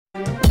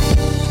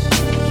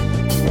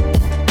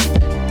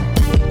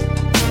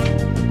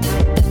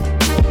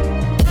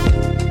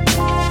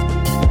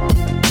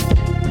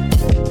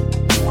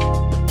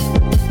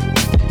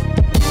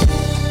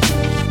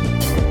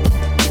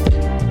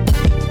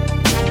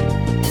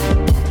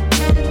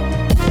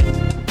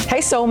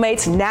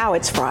Soulmates, now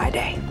it's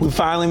Friday. We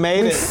finally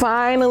made it.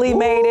 Finally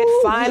made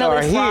it.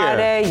 Finally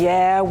Friday. Here.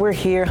 Yeah, we're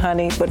here,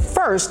 honey. But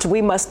first, we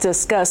must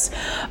discuss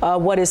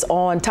what is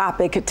on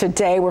topic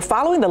today. We're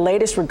following the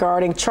latest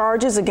regarding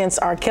charges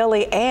against R.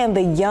 Kelly and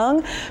the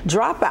young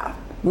dropout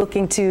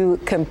looking to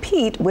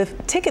compete with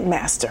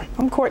Ticketmaster.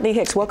 I'm Courtney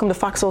Hicks. Welcome to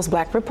Fox Soul's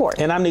Black Report.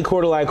 And I'm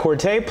Nicordelai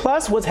Corte.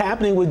 Plus, what's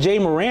happening with Jay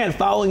Moran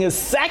following his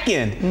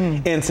second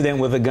incident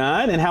with a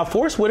gun, and how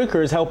Forrest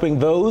Whitaker is helping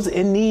those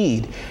in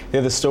need.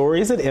 They're the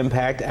stories that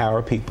impact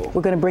our people.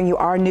 We're going to bring you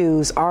our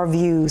news, our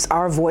views,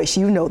 our voice.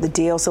 You know the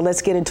deal. So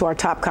let's get into our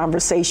top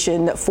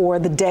conversation for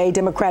the day.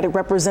 Democratic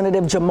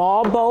Representative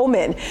Jamal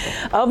Bowman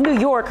of New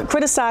York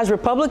criticized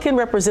Republican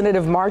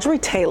Representative Marjorie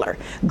Taylor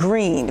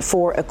Greene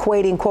for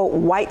equating, quote,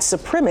 white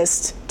supremacist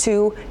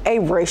to a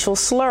racial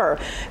slur.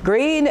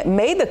 Greene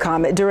made the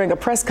comment during a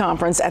press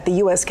conference at the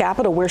U.S.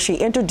 Capitol where she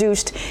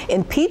introduced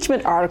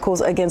impeachment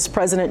articles against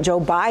President Joe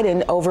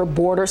Biden over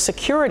border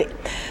security.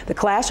 The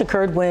clash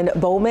occurred when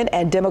Bowman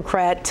and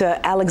Democrat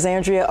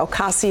Alexandria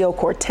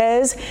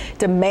Ocasio-Cortez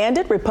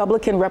demanded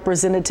Republican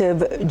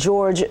Representative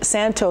George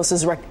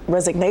Santos's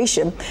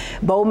resignation.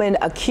 Bowman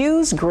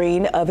accused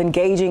Greene of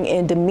engaging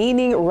in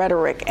demeaning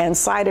rhetoric and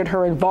cited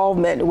her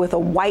involvement with a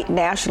white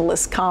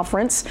nationalist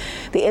conference.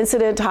 The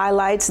incident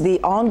highlights the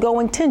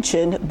ongoing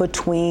tension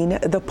between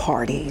the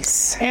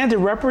parties. And to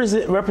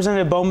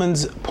Representative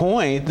Bowman's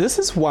point, this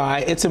is why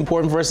it's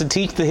important for us to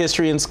teach the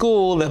history in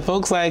school that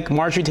folks like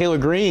Marjorie Taylor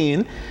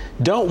Greene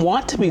don't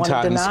want to be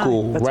taught in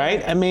school,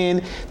 right? I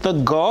mean, the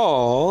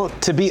gall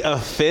to be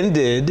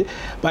offended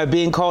by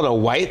being called a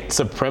white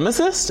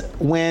supremacist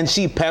when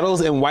she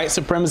peddles in white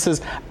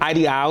supremacist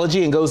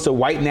ideology and goes to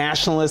white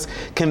nationalist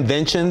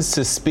conventions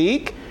to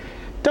speak.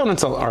 Don't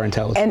insult our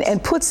intelligence.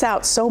 And puts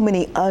out so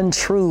many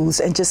untruths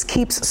and just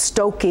keeps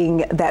stoking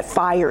that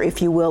fire, if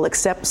you will,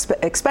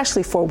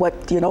 especially for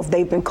what, you know,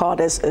 they've been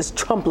called as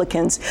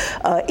Trumplicans,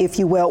 if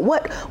you will.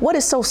 What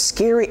is so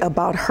scary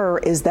about her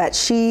is that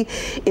she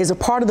is a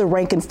part of the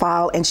rank and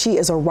file, and she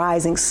is a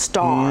rising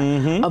star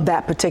of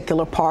that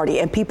particular party.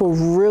 And people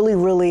really,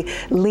 really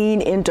lean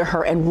into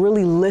her and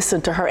really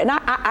listen to her. And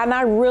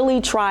I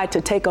really tried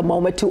to take a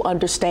moment to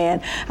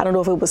understand. I don't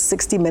know if it was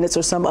 60 Minutes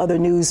or some other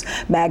news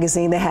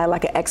magazine. They had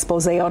like an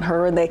expose on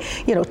her, and they,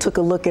 you know, took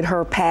a look at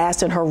her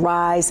past and her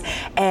rise.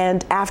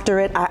 And after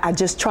it, I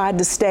just tried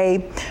to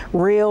stay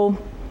real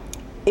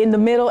in the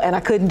middle, and I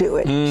couldn't do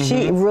it.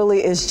 She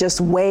really is just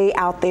way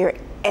out there,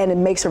 and it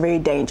makes her very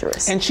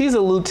dangerous. And she's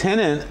a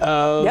lieutenant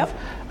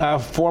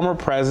of former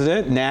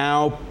president,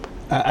 now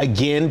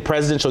again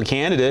presidential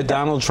candidate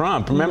Donald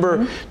Trump.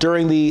 Remember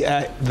during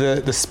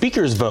the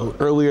speaker's vote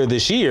earlier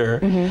this year,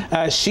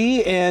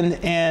 she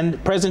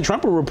and President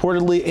Trump were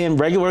reportedly in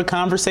regular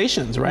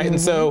conversations, right? And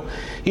so,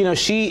 you know,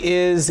 she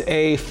is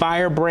a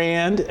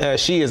firebrand.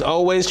 She is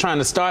always trying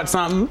to start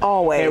something.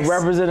 Always. And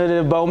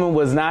Representative Bowman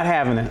was not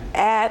having it.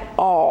 At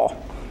all.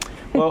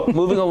 Well,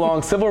 moving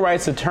along, civil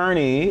rights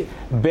attorney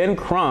Ben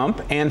Crump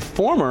and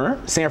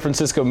former San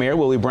Francisco Mayor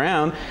Willie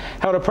Brown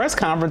held a press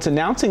conference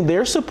announcing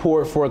their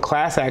support for a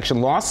class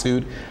action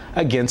lawsuit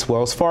against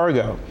Wells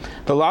Fargo.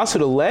 The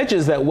lawsuit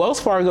alleges that Wells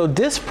Fargo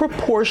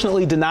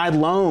disproportionately denied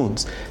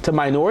loans to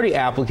minority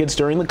applicants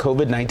during the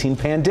COVID-19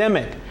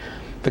 pandemic.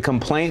 The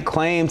complaint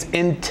claims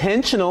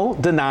intentional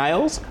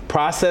denials,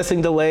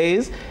 processing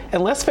delays,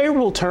 and less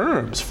favorable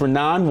terms for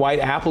non-white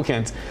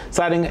applicants,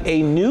 citing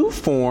a new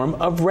form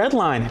of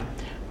redlining.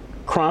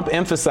 Crump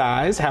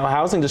emphasized how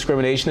housing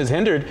discrimination has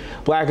hindered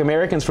Black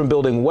Americans from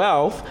building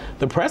wealth.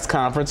 The press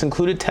conference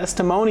included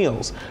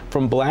testimonials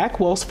from Black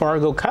Wells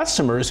Fargo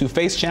customers who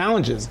face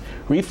challenges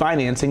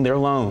refinancing their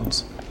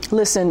loans.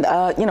 Listen,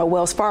 you know,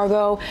 Wells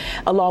Fargo,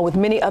 along with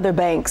many other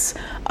banks,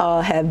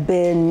 have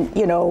been,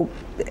 you know,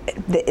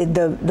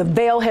 the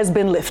veil has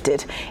been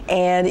lifted.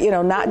 And, you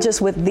know, not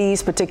just with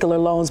these particular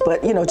loans,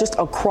 but, you know, just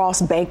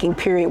across banking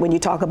period, when you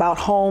talk about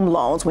home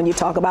loans, when you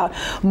talk about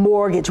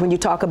mortgage, when you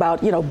talk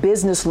about, you know,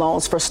 business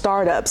loans for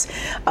startups.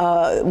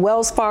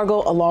 Wells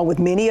Fargo, along with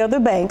many other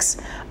banks,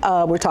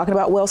 we're talking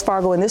about Wells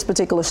Fargo in this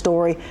particular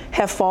story,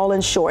 have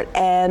fallen short.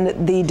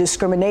 And the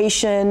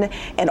discrimination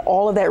and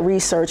all of that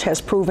research has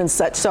proven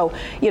such. So,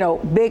 you know,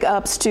 big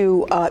ups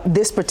to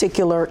this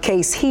particular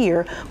case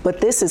here,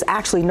 but this is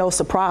actually no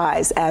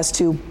surprise as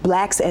to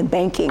blacks and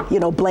banking, you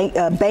know,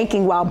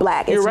 banking while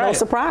black. It's no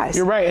surprise.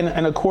 You're right.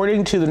 And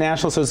according to the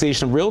National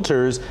Association of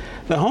Realtors,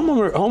 the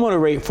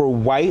homeowner rate for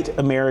white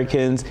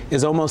Americans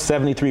is almost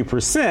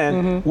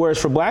 73%, whereas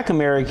for Black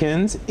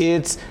Americans,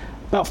 it's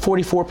about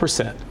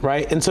 44%,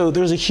 right? And so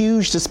there's a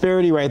huge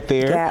disparity right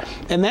there. Yeah.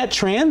 And that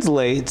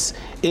translates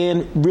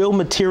in real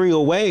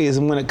material ways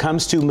and when it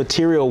comes to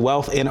material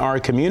wealth in our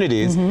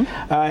communities.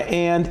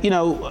 And, you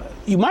know,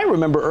 you might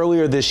remember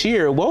earlier this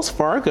year, Wells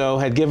Fargo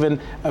had given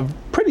a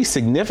pretty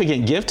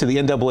significant gift to the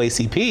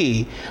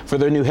NAACP for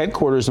their new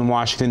headquarters in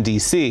Washington,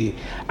 D.C.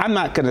 I'm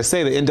not going to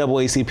say that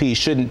NAACP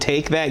shouldn't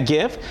take that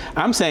gift.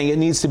 I'm saying it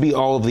needs to be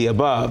all of the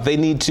above. They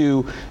need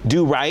to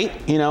do right,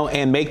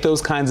 and make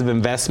those kinds of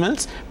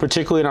investments,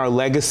 particularly in our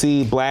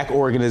legacy Black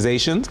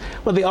organizations.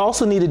 But they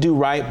also need to do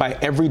right by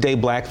everyday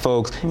Black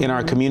folks in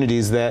our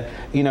communities that,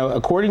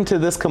 according to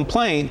this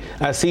complaint,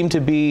 seem to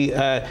be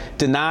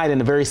denied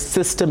in a very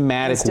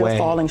systematic way.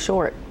 Falling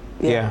short.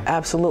 Yeah,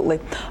 absolutely.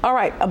 All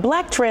right. A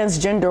Black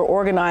transgender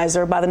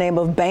organizer by the name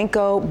of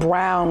Banco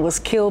Brown was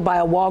killed by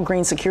a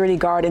Walgreens security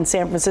guard in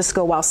San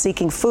Francisco while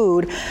seeking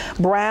food.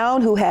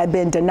 Brown, who had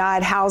been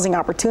denied housing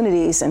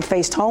opportunities and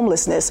faced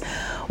homelessness,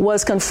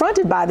 was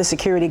confronted by the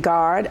security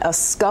guard. A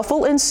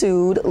scuffle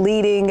ensued,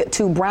 leading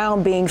to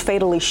Brown being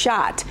fatally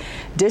shot.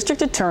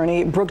 District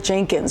Attorney Brooke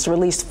Jenkins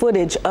released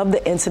footage of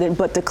the incident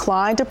but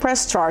declined to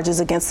press charges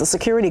against the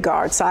security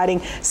guard, citing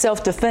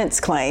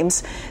self-defense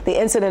claims. The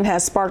incident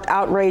has sparked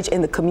outrage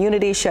in the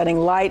community, shedding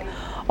light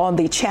on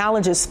the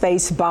challenges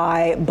faced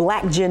by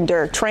Black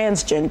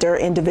transgender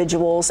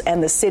individuals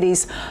and the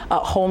city's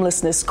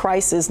homelessness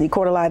crisis.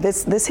 Nicola,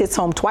 this hits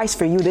home twice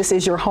for you. This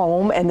is your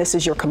home and this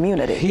is your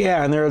community.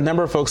 Yeah, and there are a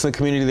number of folks in the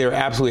community that are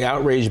absolutely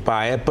outraged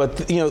by it. But,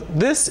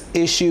 this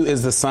issue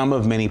is the sum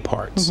of many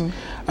parts.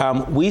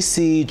 We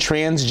see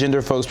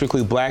transgender folks,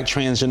 particularly Black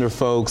transgender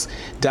folks,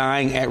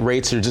 dying at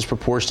rates that are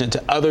disproportionate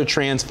to other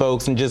trans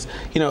folks and just,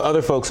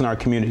 other folks in our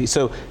community.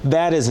 So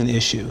that is an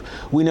issue.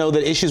 We know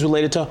that issues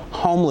related to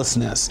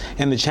homelessness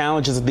and the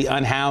challenges that the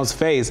unhoused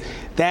face,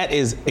 that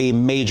is a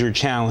major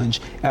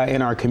challenge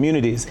in our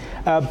communities.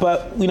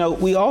 But,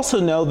 we also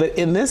know that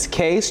in this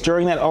case,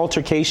 during that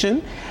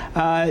altercation,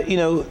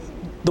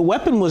 the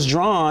weapon was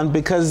drawn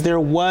because there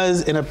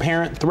was an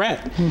apparent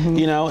threat,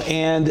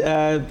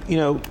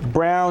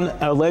 Brown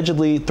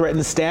allegedly threatened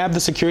to stab the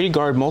security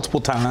guard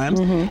multiple times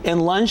and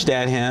lunged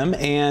at him.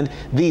 And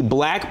the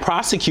Black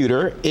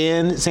prosecutor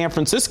in San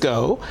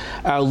Francisco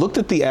looked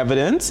at the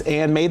evidence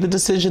and made the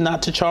decision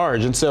not to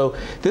charge. And so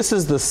this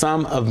is the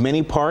sum of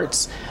many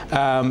parts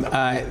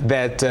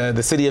that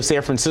the city of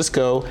San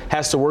Francisco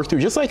has to work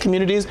through, just like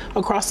communities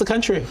across the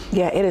country.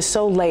 Yeah, it is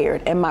so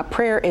layered. And my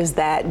prayer is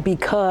that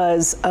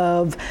because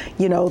of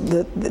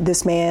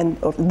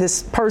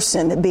this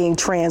person being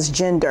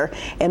transgender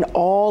and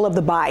all of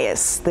the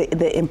bias,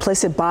 the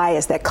implicit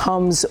bias that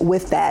comes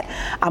with that,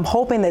 I'm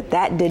hoping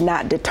that did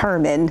not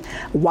determine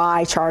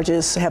why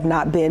charges have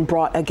not been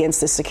brought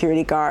against the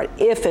security guard,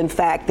 if in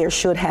fact there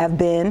should have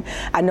been.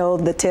 I know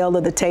the tale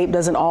of the tape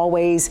doesn't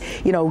always,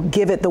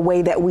 give it the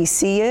way that we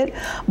see it,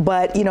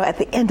 but at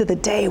the end of the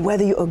day,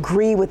 whether you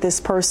agree with this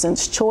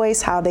person's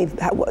choice, how they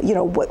feel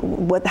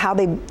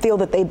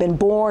that they've been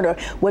born, or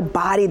what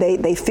body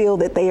they feel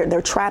that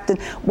they're trapped in,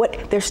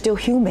 they're still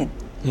human.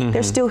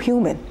 They're still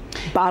human.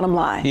 Bottom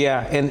line.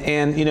 Yeah,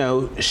 and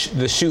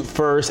the shoot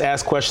first,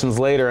 ask questions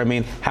later. I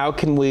mean, how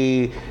can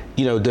we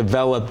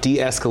develop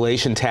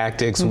de-escalation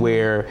tactics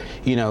where,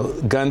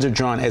 guns are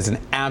drawn as an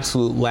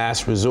absolute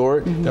last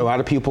resort? There are a lot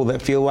of people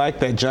that feel like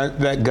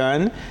that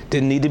gun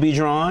didn't need to be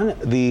drawn.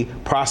 The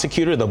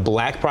prosecutor, the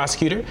Black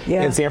prosecutor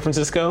in San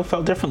Francisco,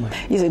 felt differently.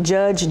 He's a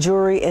judge,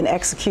 jury, and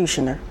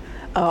executioner.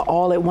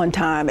 All at one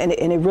time. And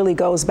it really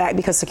goes back,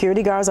 because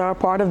security guards are a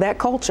part of that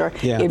culture.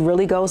 Yeah. It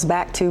really goes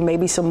back to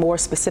maybe some more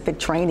specific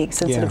training,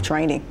 sensitive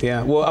training.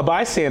 Yeah. Well, a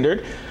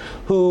bystander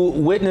who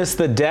witnessed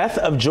the death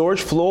of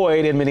George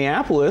Floyd in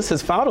Minneapolis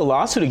has filed a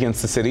lawsuit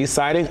against the city,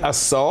 citing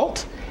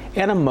assault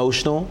and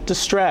emotional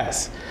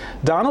distress.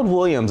 Donald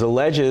Williams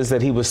alleges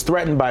that he was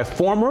threatened by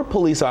former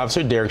police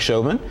officer Derek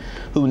Chauvin,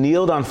 who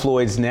kneeled on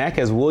Floyd's neck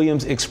as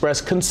Williams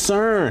expressed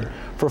concern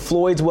for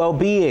Floyd's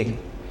well-being.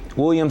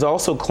 Williams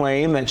also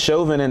claimed that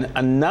Chauvin and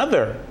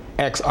another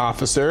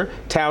ex-officer,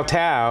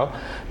 Tao,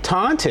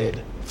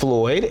 taunted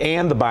Floyd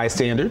and the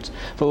bystanders.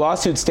 The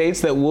lawsuit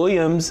states that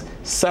Williams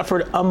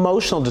suffered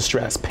emotional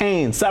distress,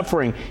 pain,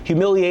 suffering,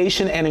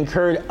 humiliation, and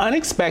incurred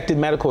unexpected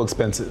medical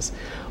expenses.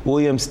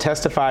 Williams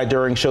testified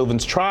during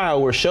Chauvin's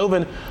trial, where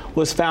Chauvin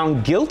was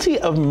found guilty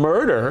of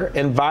murder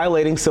and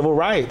violating civil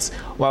rights,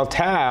 while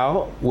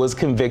Tao was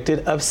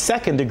convicted of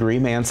second-degree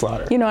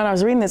manslaughter. And I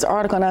was reading this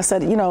article and I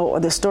said,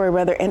 the story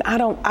rather, and I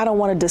don't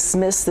want to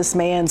dismiss this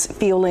man's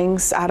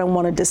feelings. I don't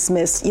want to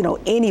dismiss,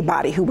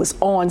 anybody who was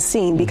on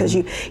scene, because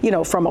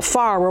from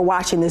afar we're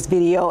watching this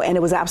video and it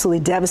was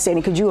absolutely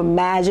devastating. Could you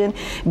imagine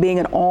being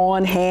an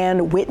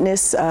on-hand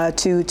witness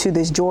to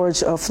this George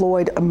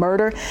Floyd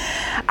murder?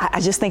 I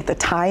just think the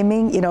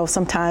timing,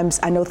 sometimes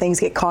I know things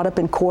get caught up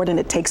in court and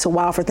it takes a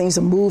while for things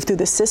to move through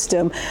the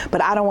system,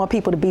 but I don't want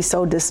people to be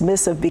so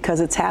dismissive because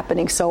it's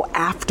happening so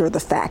after the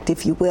fact,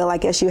 if you will. I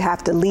guess you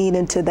have to lean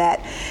into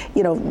that,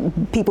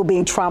 people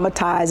being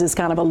traumatized is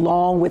kind of a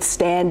long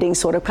withstanding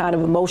sort of kind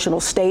of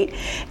emotional state,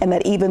 and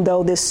that even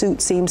though this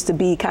suit seems to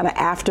be kind of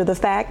after the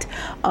fact,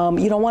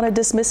 you don't want to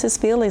dismiss his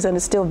feelings, and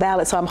it's still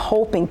valid. So I'm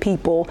hoping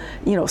people,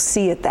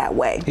 see it that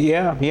way.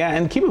 Yeah,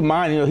 and keep in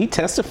mind, he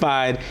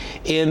testified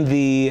in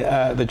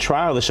the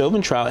trial, the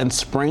Chauvin trial, in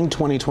spring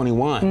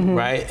 2021,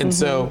 right? And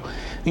so,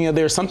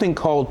 there's something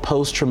called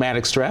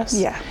post-traumatic stress.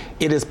 Yeah.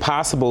 It is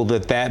possible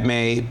that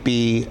may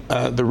be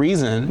the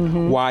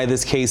reason why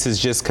this case is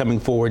just coming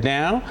forward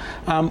now,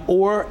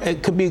 or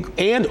it could be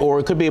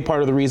a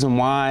part of the reason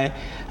why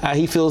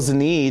he feels the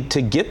need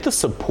to get the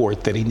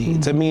support that he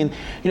needs. I mean,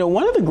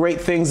 one of the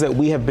great things that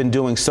we have been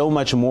doing so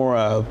much more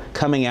of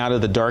coming out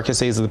of the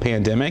darkest days of the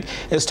pandemic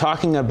is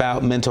talking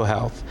about mental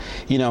health,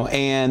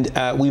 and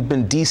we've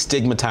been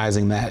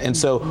destigmatizing that. And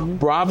so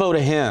bravo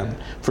to him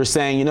for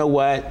saying, you know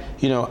what,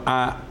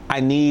 I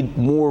need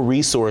more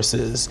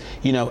resources,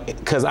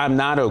 because I'm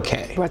not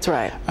okay. That's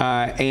right.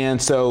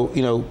 And so,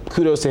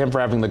 kudos to him for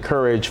having the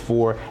courage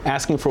for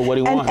asking for what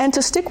he wants. And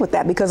to stick with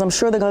that, because I'm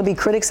sure there are going to be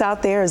critics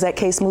out there as that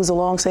case moves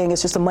along saying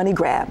it's just a money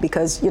grab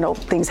because,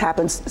 things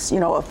happened,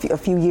 a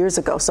few years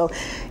ago. So,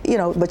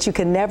 but you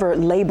can never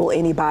label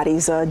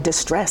anybody's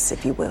distress,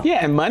 if you will.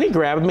 Yeah, and money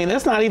grab,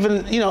 that's not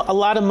even, a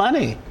lot of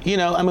money.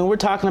 We're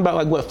talking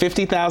about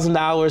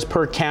 $50,000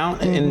 per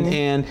count,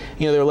 and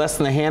there are less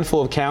than a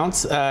handful of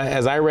counts,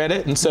 as I read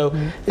it. And so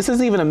this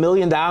isn't even $1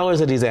 million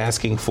that he's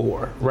asking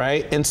for,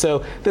 right? And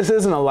so this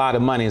isn't a lot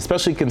of money,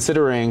 especially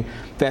considering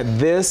that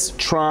this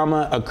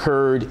trauma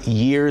occurred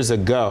years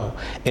ago.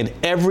 And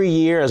every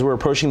year, as we're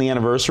approaching the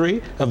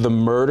anniversary of the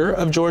murder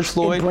of George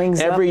Floyd,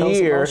 every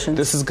year, emotions.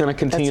 This is going to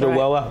continue to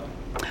well up.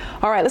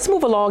 All right, let's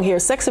move along here.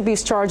 Sex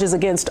abuse charges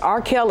against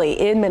R. Kelly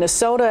in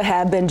Minnesota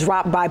have been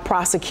dropped by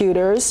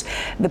prosecutors.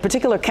 The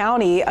particular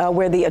county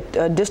where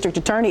the district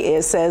attorney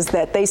is says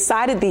that they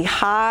cited the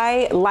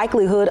high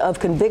likelihood of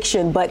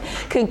conviction, but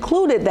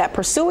concluded that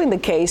pursuing the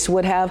case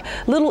would have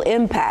little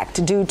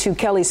impact due to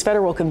Kelly's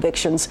federal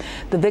convictions.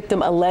 The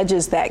victim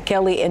alleges that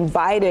Kelly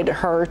invited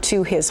her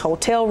to his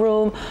hotel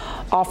room,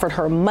 offered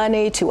her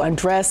money to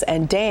undress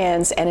and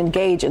dance and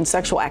engage in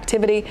sexual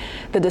activity.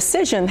 The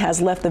decision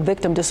has left the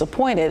victim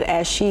disappointed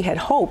as she had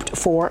hoped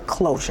for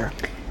closure.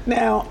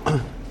 Now,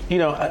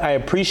 I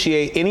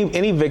appreciate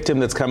any victim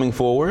that's coming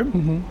forward.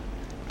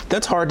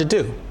 That's hard to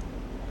do.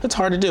 It's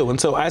hard to do.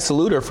 And so I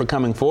salute her for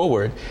coming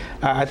forward.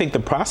 I think the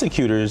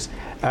prosecutors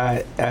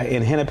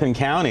in Hennepin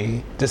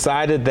County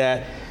decided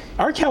that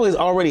R. Kelly is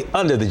already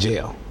under the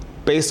jail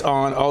based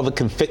on all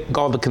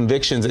the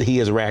convictions that he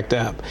has racked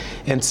up.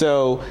 And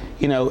so,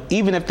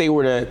 even if they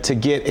were to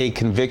get a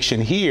conviction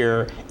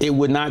here, it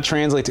would not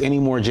translate to any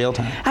more jail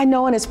time. I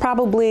know, and it's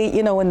probably,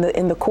 in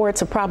the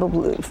courts, are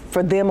probably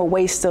for them a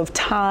waste of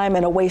time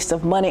and a waste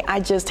of money.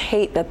 I just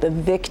hate that the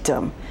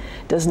victim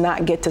does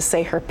not get to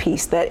say her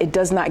piece, that it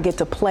does not get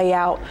to play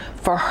out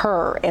for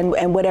her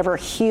and whatever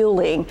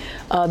healing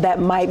that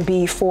might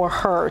be for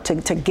her, to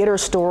get her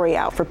story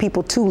out, for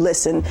people to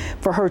listen,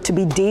 for her to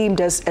be deemed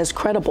as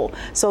credible.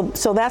 So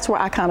that's where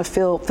I kind of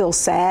feel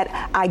sad.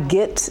 I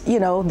get,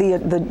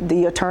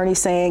 the attorney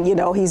saying,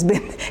 he's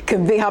been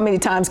convicted. How many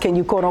times can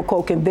you quote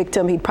unquote convict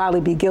him? He'd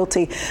probably be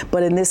guilty.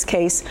 But in this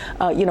case,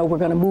 we're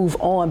going to move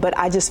on. But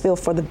I just feel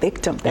for the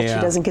victim that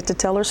she doesn't get to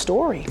tell her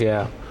story.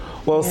 Yeah.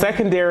 Well,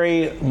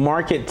 secondary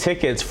market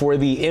tickets for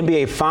the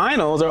NBA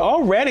Finals are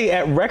already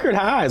at record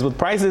highs, with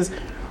prices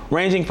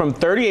ranging from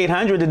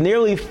 $3,800 to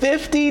nearly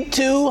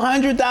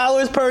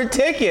 $5,200 per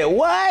ticket.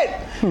 What?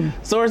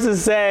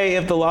 Sources say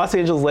if the Los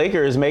Angeles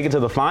Lakers make it to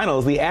the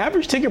finals, the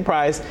average ticket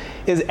price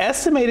is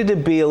estimated to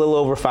be a little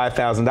over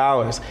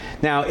 $5,000.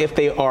 Now, if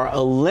they are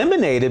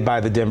eliminated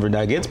by the Denver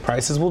Nuggets,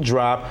 prices will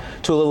drop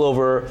to a little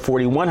over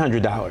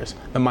 $4,100.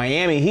 The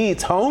Miami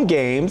Heat's home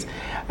games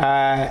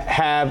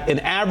have an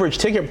average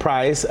ticket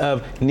price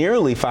of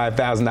nearly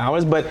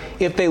 $5,000, but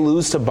if they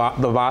lose to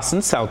the Boston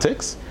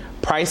Celtics,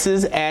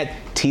 prices at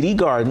TD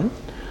Garden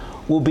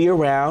will be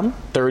around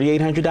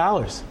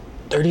 $3,800.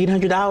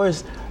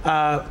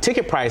 $3,800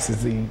 ticket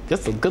prices.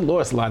 Good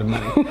Lord, it's a lot of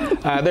money.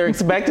 They're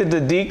expected to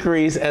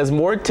decrease as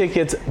more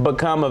tickets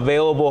become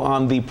available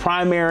on the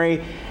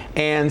primary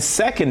and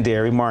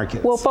secondary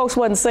markets. Well, folks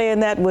wasn't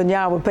saying that when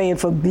y'all were paying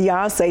for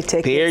Beyonce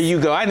tickets. There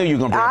you go. I knew you were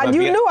going to bring up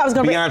You knew I was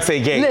going to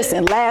Beyonce gate.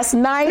 Listen, last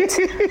night,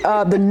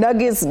 the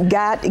Nuggets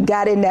got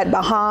in that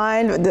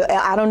behind.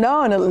 I don't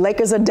know, and the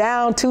Lakers are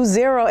down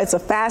 2-0. It's a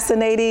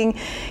fascinating,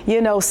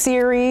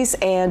 series,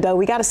 and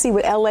we got to see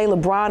what LA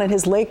LeBron and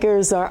his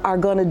Lakers are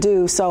going to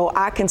do. So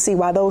I can see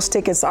why those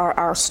tickets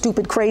are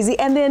stupid crazy.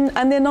 And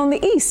then on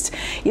the East,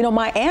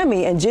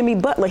 Miami and Jimmy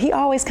Butler, he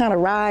always kind of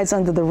rides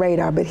under the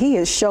radar, but he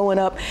is showing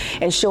up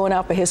and showing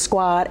out for his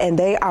squad, and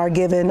they are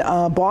giving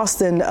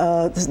Boston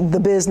the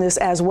business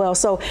as well.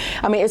 So,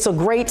 it's a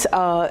great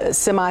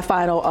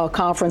semifinal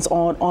conference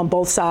on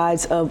both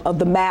sides of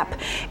the map,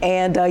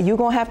 and you're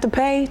going to have to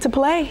pay to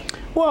play.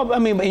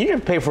 Well, you have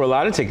to pay for a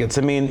lot of tickets.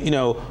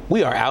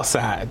 We are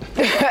outside.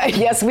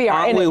 Yes, we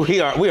are. We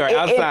are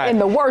outside in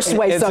the worst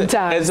way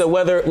sometimes. And so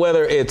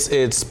whether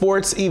it's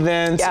sports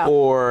events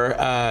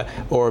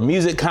or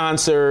music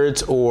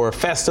concerts or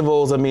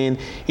festivals, a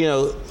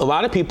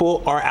lot of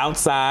people are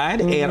outside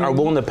outside and are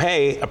willing to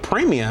pay a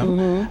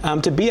premium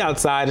to be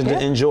outside and to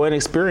enjoy an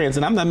experience,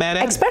 and I'm not mad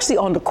at it. Especially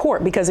on the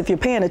court, because if you're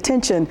paying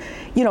attention,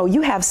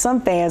 you have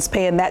some fans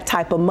paying that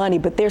type of money,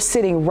 but they're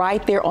sitting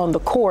right there on the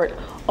court,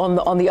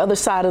 on the other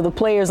side of the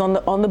players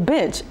on the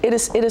bench. It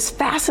is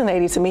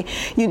fascinating to me.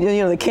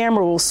 The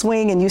camera will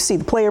swing and you see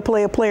the player,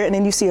 and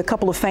then you see a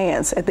couple of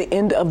fans at the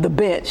end of the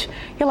bench.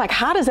 You're like,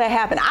 how does that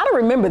happen? I don't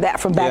remember that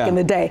from back in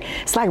the day.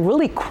 It's like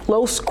really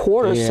close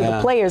quarters to the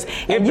players.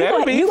 And you're gonna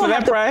have to,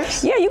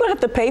 you're gonna have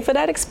to pay for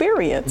that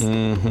experience.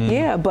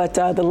 Yeah, but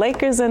the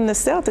Lakers and the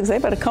Celtics, they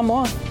better come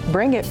on,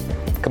 bring it.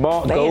 Come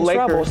on, they go in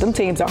Lakers. Trouble. Them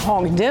teams are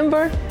hungry.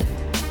 Denver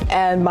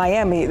and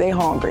Miami, they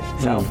hungry.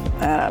 So,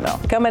 I don't know.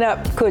 Coming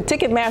up, could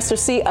Ticketmaster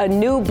see a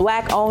new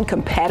black-owned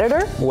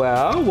competitor?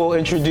 Well, we'll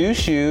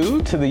introduce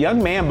you to the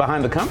young man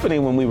behind the company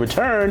when we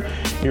return.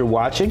 You're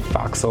watching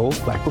Fox Soul's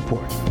Black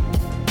Report.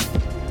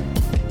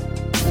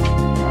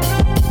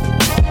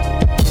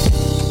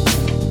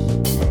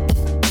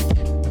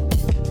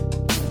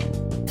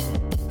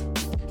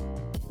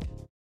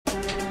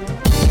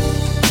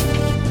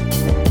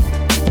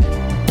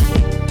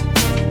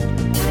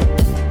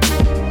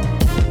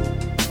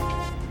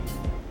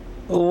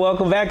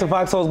 Welcome back to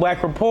Fox Soul's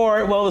Black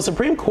Report. Well, the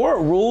Supreme Court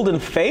ruled in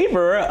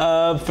favor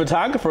of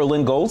photographer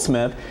Lynn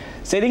Goldsmith,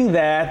 stating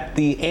that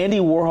the Andy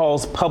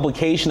Warhol's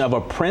publication of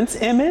a Prince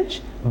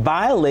image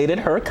violated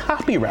her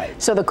copyright.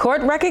 So the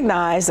court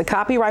recognized the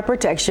copyright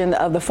protection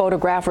of the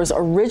photographer's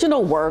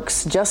original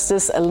works.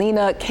 Justice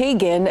Elena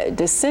Kagan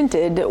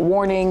dissented,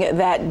 warning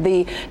that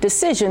the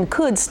decision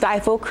could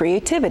stifle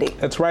creativity.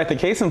 That's right. The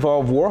case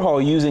involved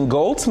Warhol using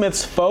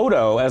Goldsmith's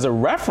photo as a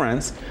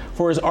reference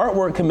for his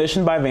artwork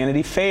commissioned by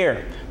Vanity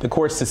Fair. The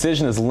court's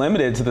decision is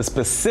limited to the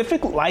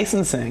specific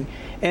licensing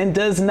and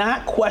does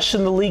not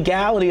question the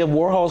legality of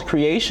Warhol's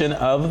creation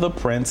of the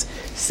Prince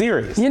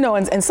series.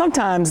 And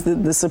sometimes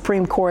the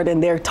Supreme Court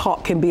and their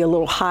talk can be a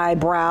little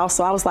highbrow.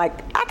 So I was like,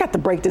 I got to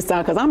break this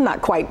down because I'm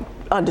not quite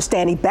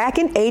understanding. Back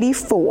in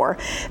 '84,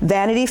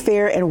 Vanity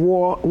Fair and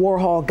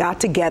Warhol got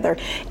together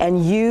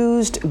and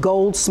used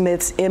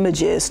Goldsmith's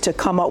images to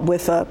come up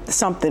with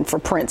something for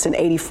Prince in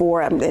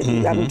 '84.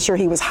 I'm sure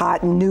he was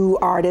hot, new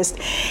artist,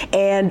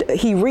 and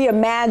he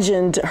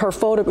reimagined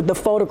the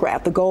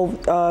photograph, the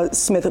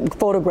Goldsmith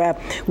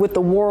photograph, with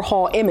the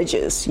Warhol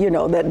images,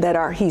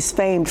 he's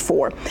famed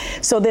for.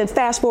 So then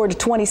fast forward to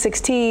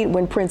 2016,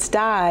 when Prince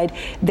died,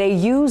 they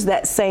used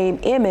that same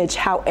image.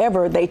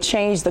 However, they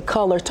changed the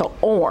color to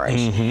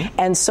orange.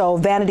 And so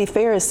Vanity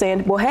Fair is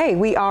saying, well, hey,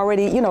 we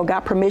already,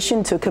 got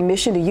permission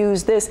to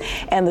use this.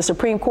 And the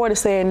Supreme Court is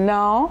saying,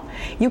 no,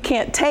 you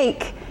can't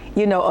take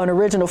an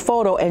original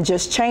photo and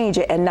just change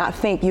it and not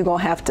think you're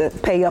going to have to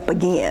pay up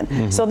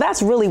again. So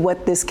that's really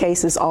what this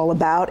case is all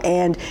about.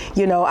 And,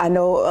 I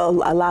know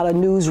a lot of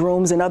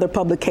newsrooms and other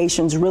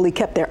publications really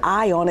kept their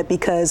eye on it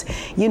because,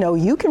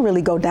 you can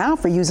really go down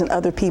for using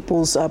other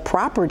people's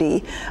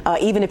property,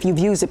 even if you've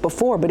used it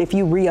before. But if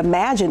you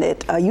reimagine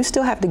it, you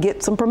still have to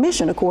get some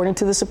permission, according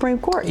to the Supreme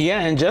Court. Yeah,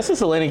 and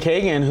Justice Elena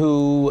Kagan,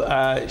 who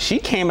she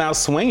came out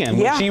swinging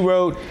when she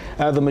wrote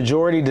the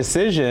majority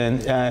decision,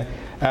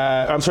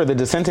 the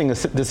dissenting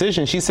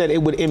decision, she said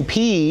it would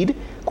impede,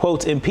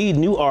 quotes, impede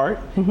new art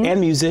and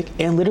music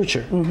and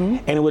literature.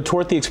 And it would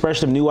thwart the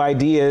expression of new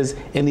ideas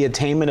and the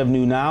attainment of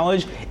new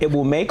knowledge. It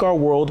will make our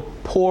world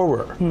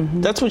poorer.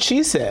 That's what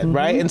she said,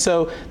 right? And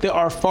so there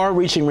are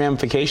far-reaching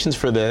ramifications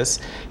for this.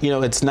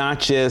 It's not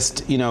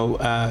just,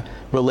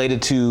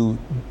 related to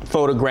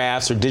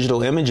photographs or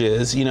digital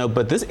images,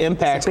 but this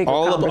impacts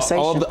all of the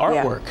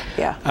artwork.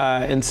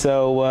 And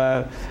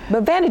so...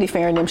 but Vanity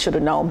Fair and them should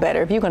have known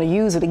better. If you're going to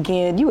use it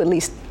again, you at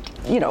least,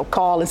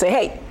 call and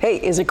say, hey,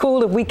 is it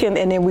cool if we can,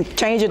 and then we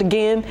change it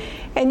again?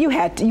 And you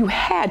had to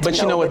But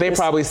you know what? They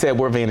probably said,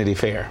 we're Vanity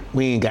Fair.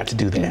 We ain't got to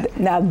do that.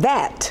 Now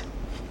that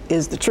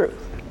is the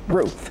truth.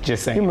 Ruth.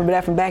 Just saying. You remember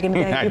that from back in the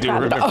day? I do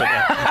remember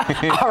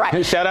that. All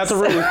right. Shout out to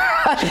Ruth.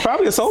 She's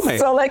probably a soulmate.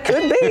 So that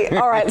could be.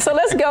 All right. So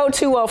let's go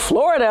to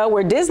Florida,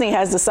 where Disney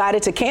has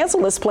decided to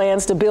cancel its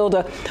plans to build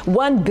a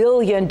 $1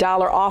 billion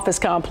office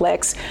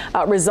complex,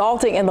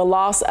 resulting in the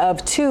loss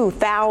of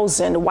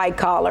 2,000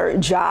 white-collar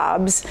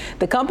jobs.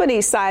 The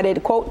company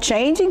cited, quote,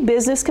 changing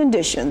business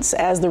conditions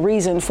as the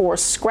reason for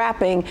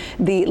scrapping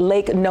the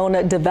Lake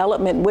Nona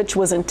development, which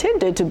was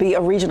intended to be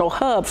a regional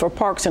hub for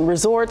parks and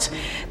resorts.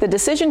 The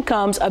decision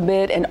comes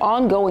amid an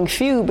ongoing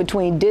feud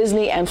between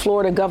Disney and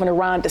Florida Governor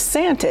Ron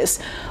DeSantis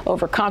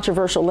over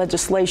controversial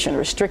legislation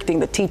restricting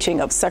the teaching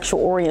of sexual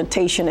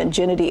orientation and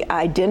gender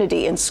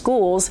identity in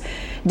schools.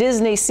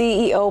 Disney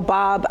CEO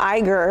Bob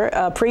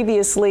Iger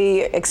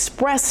previously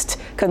expressed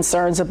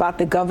concerns about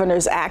the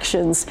governor's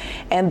actions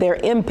and their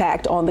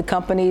impact on the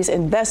company's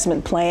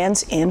investment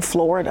plans in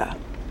Florida.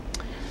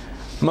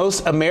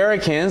 Most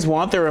Americans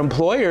want their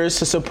employers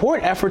to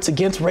support efforts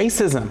against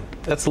racism.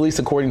 That's at least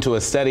according to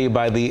a study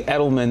by the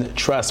Edelman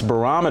Trust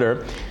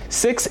Barometer.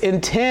 6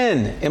 in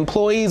 10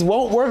 employees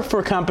won't work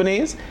for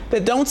companies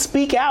that don't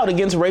speak out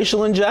against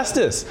racial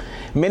injustice.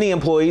 Many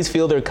employees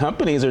feel their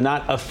companies are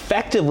not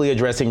effectively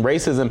addressing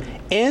racism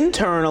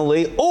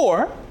internally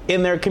or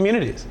in their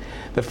communities.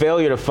 The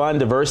failure to fund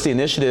diversity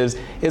initiatives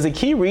is a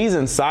key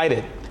reason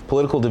cited.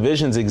 Political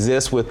divisions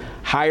exist with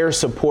higher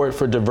support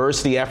for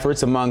diversity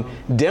efforts among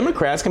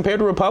Democrats compared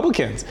to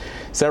Republicans.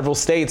 Several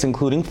states,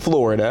 including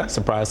Florida,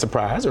 surprise,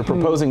 surprise, are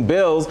proposing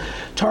bills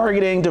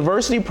targeting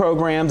diversity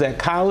programs at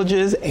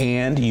colleges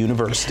and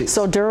universities.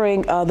 So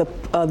during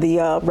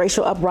the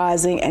racial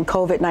uprising and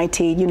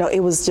COVID-19, it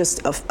was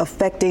just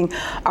affecting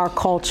our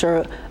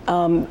culture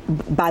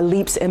by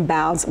leaps and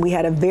bounds. We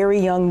had a very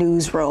young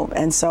newsroom,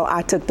 and so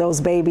I took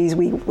those babies.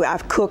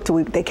 I've cooked.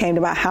 They came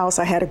to my house.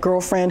 I had a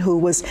girlfriend who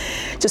was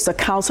just a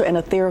counselor and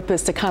a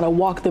therapist to kind of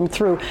walk them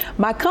through.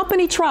 My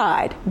company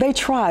tried. They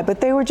tried,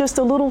 but they were just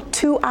a little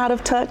too out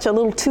of touch, a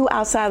little too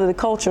outside of the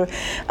culture.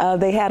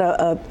 They had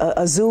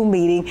a Zoom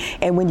meeting,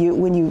 and when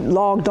you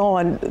logged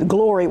on,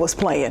 Glory was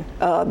playing,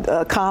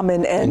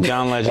 Common and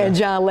John Legend.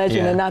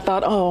 Yeah. And I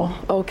thought, oh,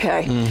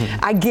 okay,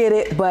 I get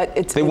it, but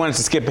they wanted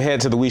to skip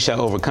ahead to the We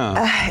Shall Overcome.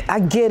 I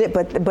get it,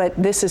 but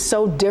this is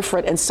so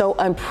different and so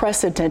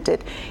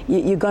unprecedented.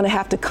 You're going to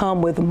have to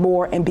come with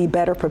more and be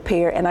better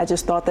prepared. And I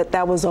just thought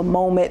that was a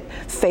moment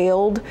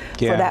failed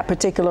for that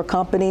particular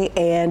company.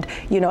 And,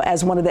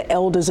 as one of the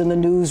elders in the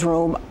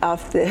newsroom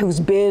who's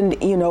been,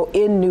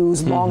 in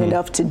news long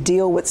enough to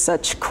deal with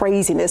such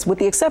craziness, with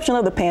the exception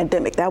of the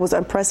pandemic, that was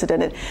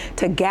unprecedented,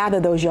 to gather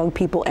those young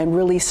people and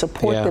really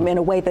support them in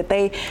a way that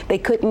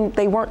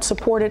they weren't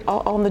supported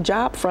on the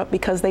job front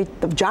because the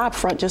job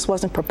front just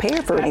wasn't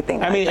prepared for anything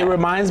like that. It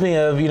reminds me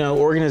of,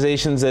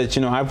 organizations that,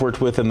 I've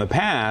worked with in the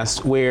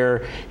past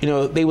where,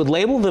 they would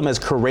label them as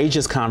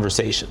courageous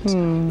conversations.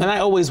 And I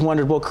always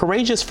wondered, well,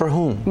 courageous for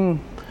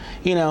whom?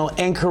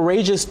 And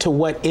courageous to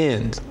what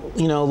end?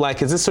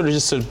 Is this sort of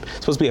just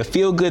supposed to be a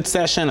feel-good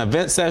session,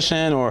 event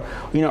session, or,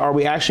 are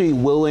we actually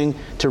willing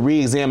to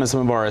re-examine some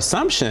of our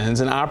assumptions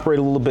and operate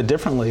a little bit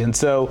differently? And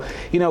so,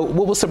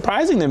 what was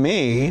surprising to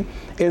me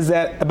is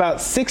that about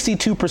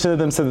 62% of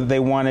them said that they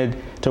wanted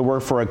to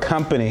work for a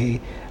company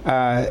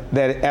that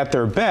at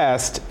their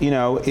best,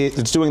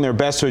 it's doing their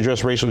best to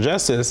address racial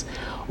justice.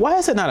 Why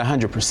is it not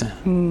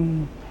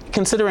 100%?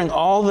 Considering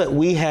all that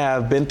we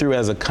have been through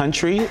as a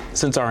country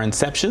since our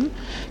inception,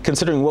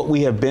 considering what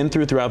we have been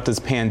throughout this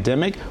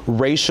pandemic,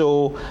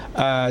 racial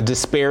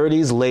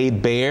disparities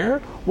laid bare,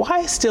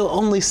 why still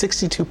only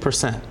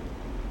 62%?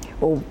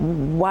 Well,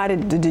 why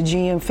did the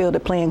GM feel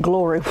that playing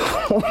Glory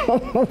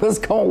was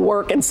going to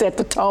work and set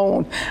the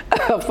tone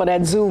for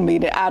that Zoom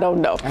meeting? I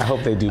don't know. I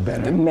hope they do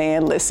better.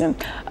 Man, listen.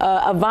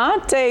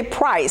 Avante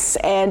Price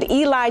and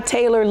Eli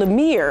Taylor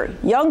Lemire,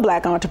 young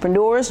black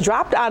entrepreneurs,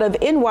 dropped out of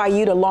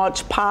NYU to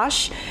launch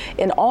Posh,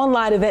 an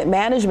online event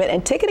management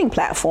and ticketing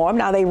platform.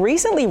 Now, they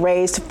recently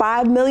raised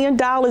 $5 million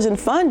in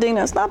funding.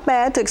 That's not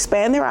bad to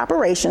expand their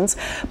operations.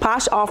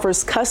 Posh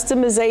offers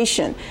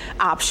customization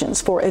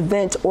options for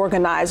event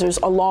organizers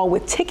along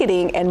with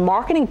ticketing and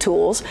marketing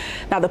tools.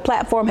 Now, the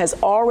platform has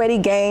already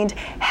gained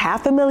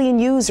 500,000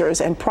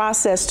 users and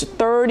processed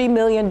 $30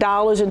 million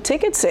in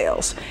ticket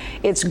sales.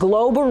 Its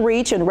global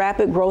reach and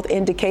rapid growth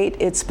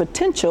indicate its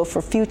potential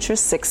for future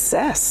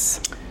success.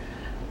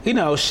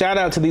 Shout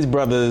out to these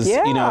brothers,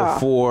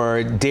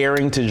 for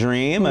daring to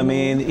dream. I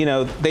mean,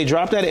 they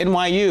dropped out of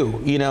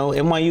NYU.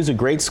 NYU's a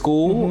great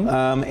school,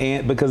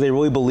 and because they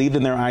really believed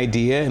in their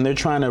idea, and they're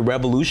trying to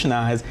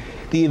revolutionize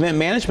the event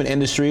management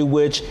industry,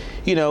 which,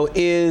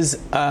 is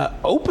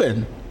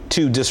open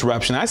to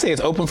disruption. I say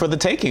it's open for the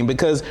taking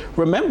because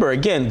remember,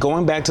 again,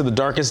 going back to the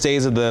darkest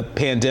days of the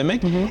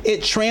pandemic,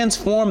 it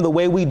transformed the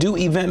way we do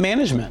event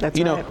management. That's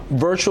right.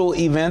 Virtual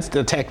events,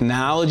 the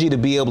technology to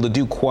be able to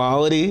do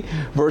quality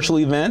virtual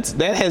events,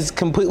 that has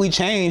completely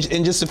changed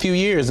in just a few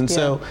years. And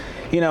so,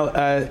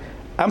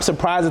 I'm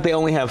surprised that they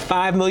only have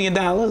 $5 million,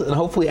 and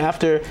hopefully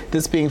after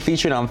this being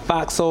featured on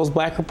Fox Soul's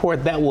Black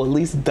Report, that will at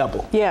least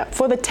double. Yeah,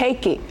 for the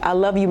taking. I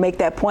love you make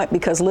that point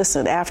because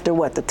listen, after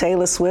the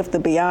Taylor Swift, the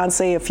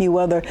Beyonce, a few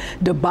other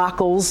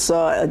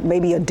debacles,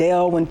 maybe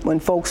Adele, when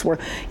folks were,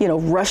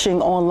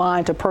 rushing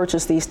online to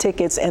purchase these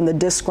tickets, and the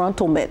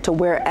disgruntlement to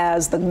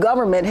whereas the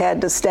government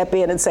had to step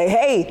in and say,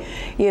 hey,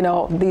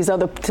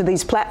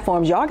 these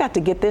platforms, y'all got to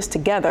get this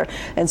together.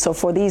 And so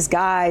for these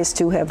guys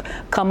to have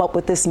come up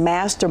with this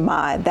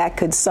mastermind that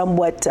could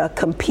somewhat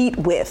compete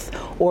with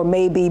or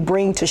maybe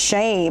bring to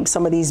shame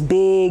some of these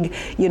big,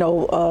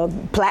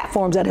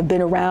 platforms that have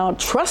been around,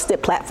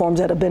 trusted platforms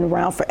that have been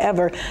around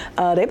forever,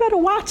 they better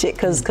watch it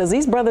because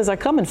these brothers are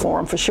coming for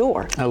them for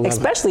sure.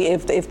 Especially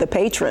if the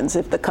patrons,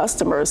 if the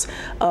customers,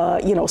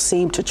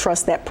 seem to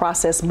trust that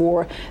process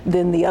more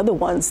than the other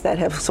ones that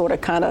have sort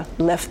of kind of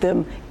left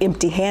them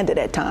empty-handed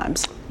at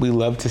times. We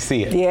love to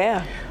see it.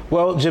 Yeah.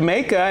 Well,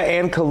 Jamaica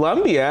and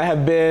Colombia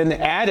have been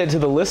added to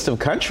the list of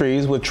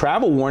countries with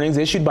travel warnings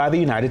issued by the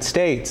United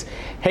States.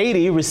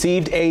 Haiti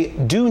received a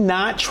do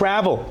not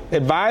travel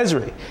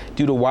advisory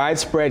due to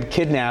widespread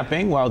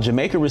kidnapping, while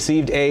Jamaica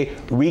received a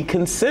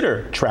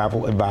reconsider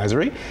travel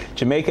advisory.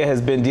 Jamaica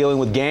has been dealing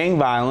with gang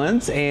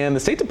violence, and the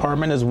State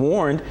Department has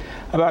warned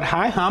about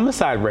high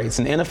homicide rates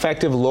and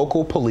ineffective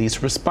local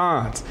police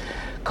response.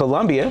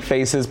 Colombia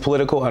faces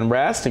political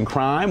unrest and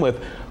crime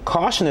with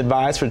caution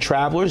advised for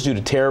travelers due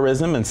to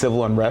terrorism and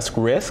civil unrest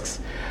risks.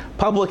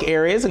 Public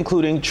areas,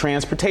 including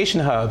transportation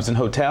hubs and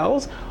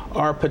hotels,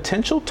 are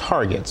potential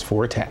targets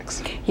for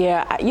attacks.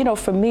 Yeah,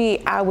 for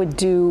me, I would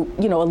do,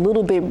 a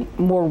little bit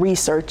more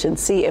research and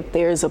see if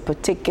there's a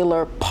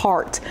particular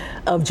part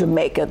of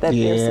Jamaica that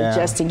they're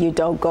suggesting you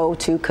don't go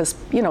to, because,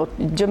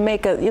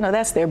 Jamaica,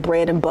 that's their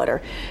bread and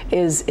butter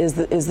is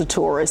the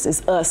tourists,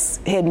 is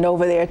us heading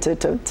over there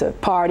to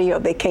party or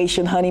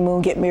vacation,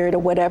 honeymoon, get married or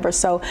whatever.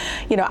 So,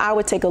 I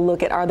would take a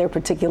look at, are there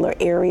particular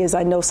areas?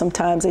 I know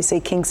sometimes they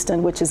say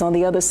Kingston, which is on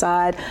the other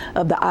side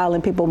of the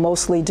island. People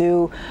mostly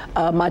do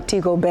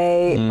Montego Bay,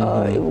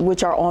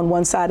 which are on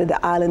one side of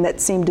the island,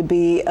 that seem to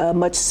be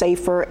much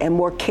safer and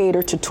more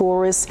catered to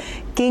tourists.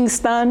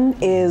 Kingston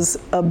is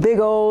a big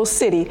old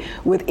city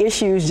with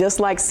issues just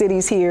like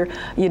cities here,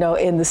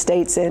 in the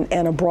States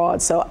and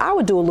abroad. So I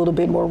would do a little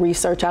bit more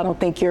research. I don't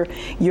think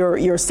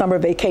your summer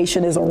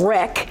vacation is a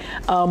wreck,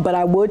 but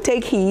I would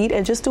take heed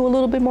and just do a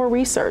little bit more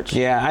research.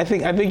 Yeah, I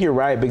think you're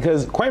right,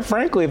 because quite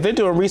frankly, if they're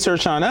doing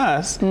research on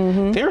us,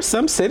 there are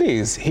some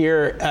cities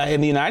here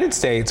in the United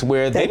States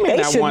where they may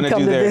not want to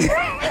do their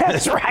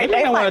That's right. They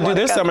may not want to do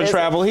their summer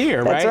travel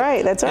here,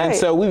 right? That's right. And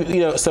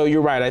so so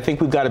you're right. I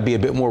think we've got to be a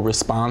bit more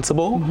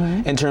responsible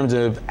in terms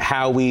of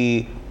how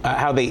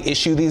they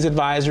issue these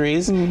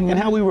advisories and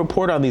how we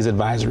report on these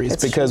advisories.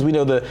 That's because true. We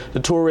know the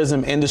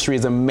tourism industry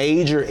is a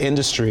major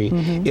industry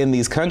in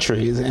these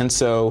countries, and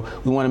so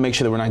we want to make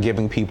sure that we're not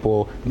giving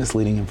people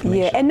misleading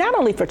information. Yeah, and not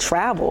only for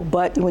travel,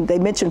 but when they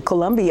mentioned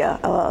Colombia,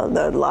 a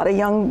lot of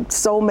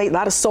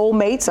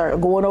soulmates are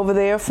going over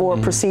there for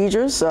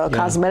procedures,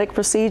 cosmetic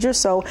procedures.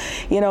 So,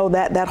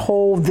 that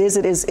whole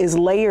visit is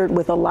layered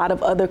with a lot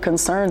of other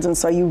concerns, and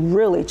so you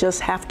really just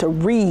have to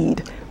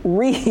read,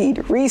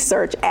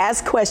 research,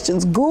 ask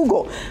questions,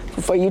 Google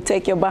before you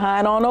take your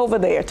behind on over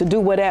there to do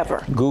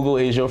whatever. Google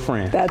is your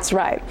friend. That's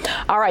right.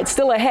 All right,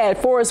 still ahead,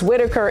 Forrest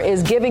Whitaker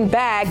is giving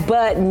back,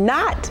 but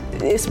not,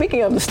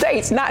 speaking of the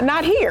States,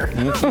 not here.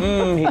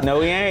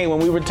 No, he ain't. When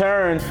we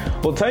return,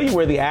 we'll tell you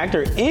where the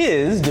actor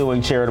is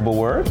doing charitable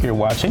work. You're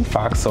watching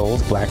Fox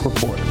Soul's Black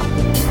Report.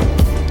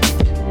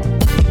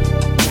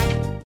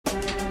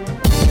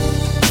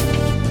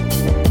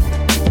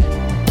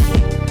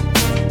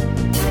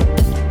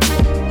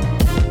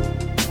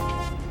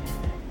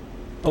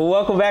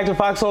 Welcome back to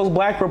Fox Soul's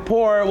Black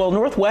Report. Well,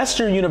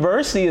 Northwestern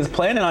University is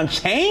planning on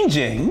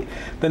changing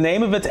the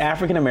name of its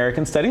African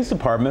American Studies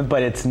Department,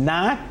 but it's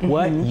not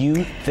what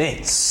you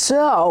think.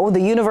 So the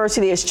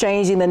university is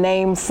changing the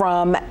name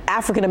from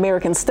African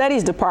American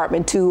Studies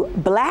Department to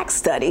Black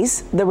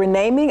Studies. The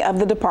renaming of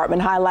the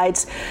department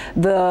highlights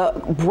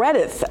the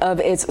breadth of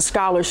its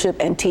scholarship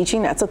and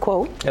teaching. That's a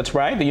quote. That's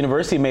right. The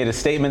university made a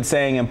statement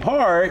saying, in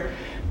part,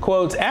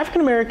 quotes,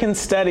 African American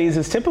Studies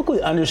is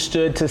typically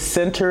understood to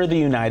center the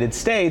United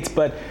States,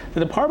 but the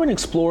department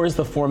explores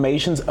the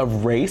formations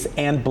of race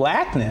and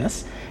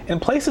blackness in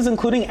places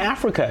including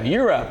Africa,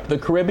 Europe, the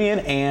Caribbean,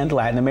 and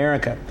Latin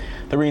America.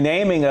 The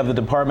renaming of the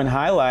department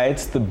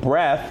highlights the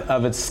breadth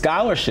of its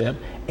scholarship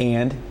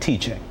and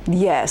teaching.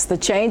 Yes, the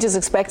change is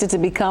expected to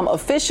become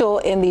official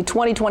in the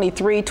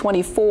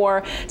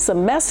 2023-24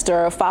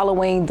 semester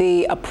following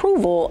the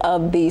approval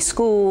of the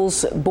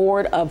school's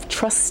Board of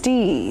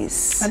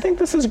Trustees. I think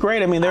this is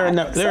great. I mean, there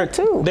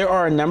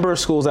are a number of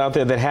schools out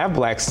there that have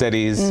Black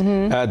Studies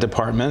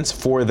departments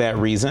for that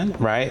reason,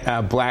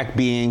 right? Black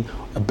being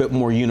a bit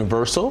more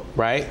universal,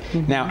 right?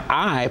 Now,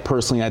 I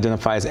personally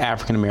identify as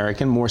African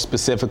American, more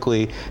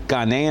specifically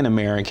Ghanaian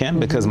American,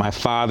 because my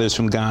father's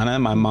from Ghana,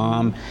 my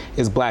mom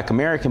is Black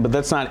American, but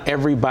that's not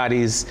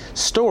everybody's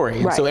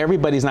story. Right. So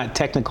everybody's not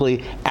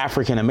technically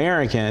African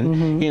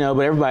American,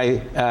 but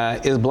everybody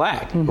is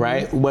Black,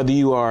 right? Whether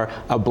you are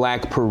a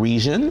Black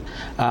Parisian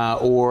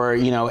or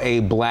a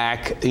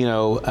Black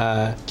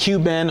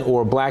Cuban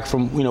or Black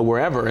from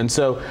wherever. And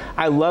so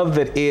I love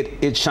that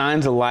it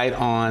shines a light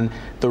on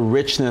the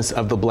richness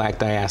of the Black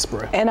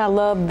diaspora. And I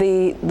love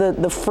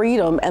the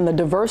freedom and the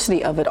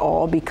diversity of it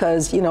all,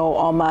 because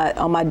on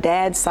my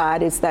dad's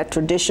side, it's that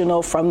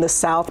traditional from the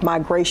South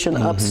migration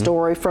up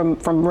story from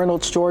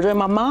Reynolds, Georgia. And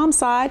my mom's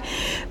side,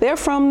 they're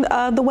from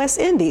the West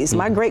Indies.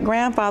 My great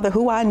grandfather,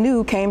 who I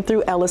knew, came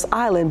through Ellis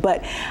Island,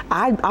 but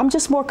I'm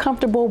just more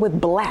comfortable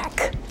with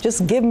Black.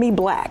 Just give me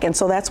Black. And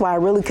so that's why I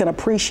really can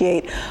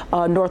appreciate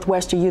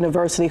Northwestern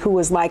University, who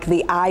is like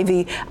the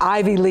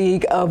Ivy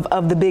League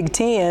of the Big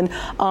Ten,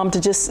 to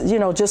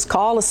just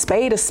call a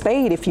spade,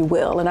 if you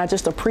will. And I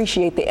just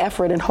appreciate the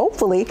effort, and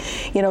hopefully,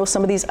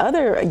 some of these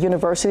other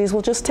universities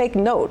will just take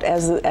note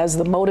as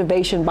the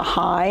motivation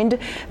behind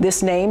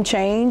this name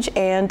change,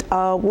 and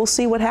we'll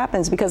see what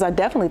happens, because I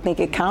definitely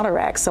think it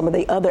counteracts some of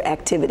the other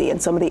activity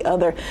and some of the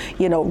other,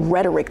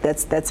 rhetoric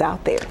that's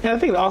out there. And I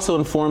think it also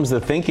informs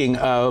the thinking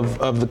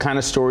of the kind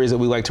of stories that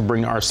we like to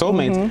bring to our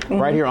soulmates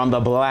right here on the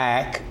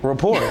Black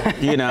Report,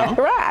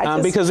 Right.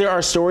 Because there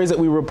are stories that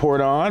we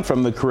report on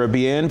from the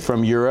Caribbean,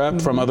 from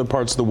Europe, from other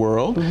parts of the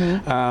world,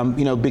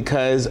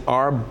 because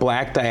our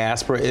Black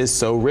diaspora is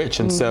so rich.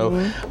 And so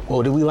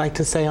what do we like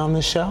to say on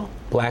this show?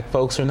 Black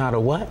folks are not a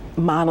what?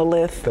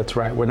 Monolith. That's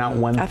right. We're not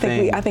one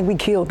thing. I think we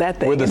killed that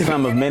thing. We're the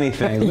sum of many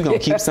things. We're going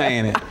to keep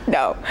saying it.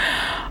 No.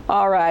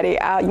 All righty.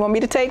 You want me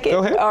to take it? Go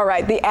ahead. All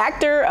right. The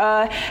actor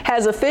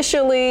has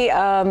officially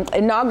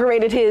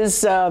inaugurated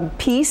his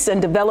peace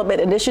and development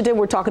initiative.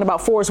 We're talking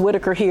about Forest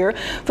Whitaker here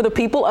for the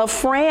people of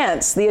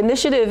France. The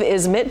initiative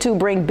is meant to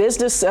bring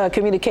business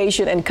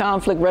communication and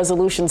conflict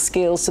resolution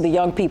skills to the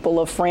young people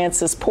of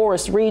France's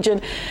poorest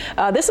region.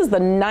 This is the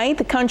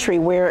 9th country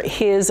where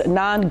his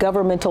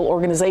non-governmental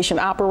organization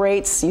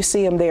operates. You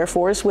see him there,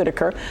 Forest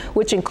Whitaker,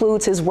 which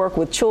includes his work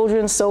with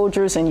children,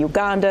 soldiers in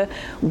Uganda,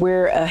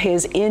 where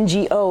his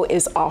NGO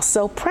is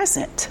also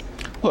present.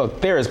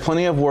 Look, there is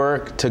plenty of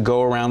work to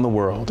go around the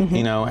world,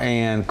 you know,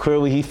 and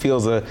clearly he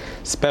feels a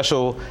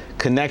special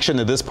connection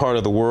to this part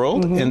of the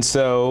world. And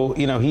so,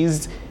 you know,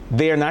 he's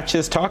there not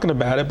just talking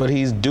about it, but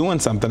he's doing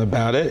something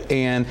about it.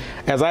 And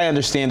as I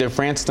understand it,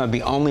 France is not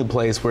the only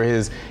place where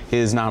his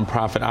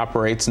nonprofit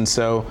operates. And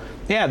so,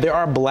 yeah, there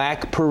are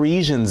Black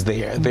Parisians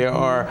there. There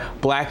are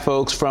Black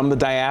folks from the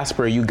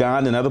diaspora,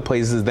 Uganda and other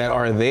places that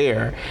are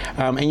there.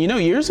 And, you know,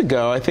 years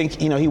ago, I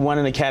think, you know, he won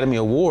an Academy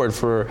Award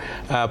for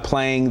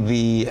playing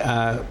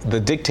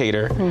the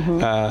dictator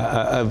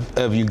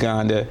of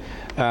Uganda.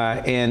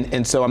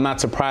 And so I'm not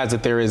surprised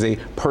that there is a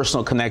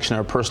personal connection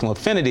or a personal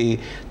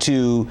affinity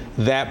to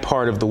that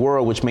part of the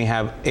world, which may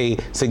have a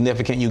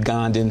significant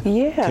Ugandan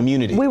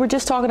community. We were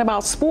just talking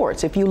about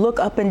sports. If you look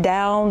up and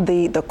down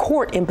the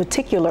court in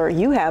particular,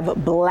 you have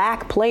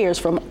Black players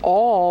from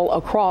all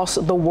across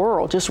the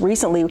world. Just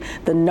recently,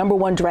 the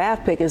 #1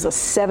 draft pick is a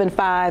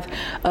 7'5"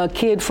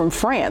 kid from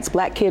France,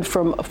 Black kid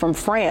from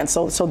France.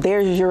 So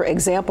there's your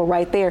example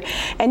right there.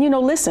 And, you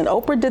know, listen,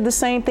 Oprah did the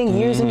same thing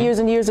years and years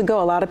and years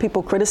ago. A lot of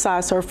people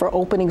criticized her for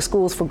opening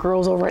schools for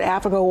girls over in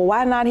Africa. Well,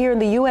 why not here in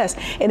the U.S.?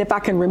 And if I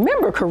can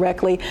remember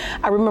correctly,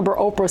 I remember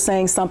Oprah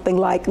saying something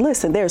like,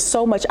 listen, there's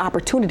so much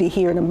opportunity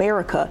here in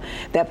America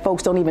that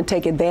folks don't even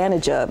take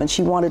advantage of. And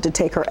she wanted to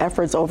take her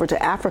efforts over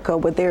to Africa,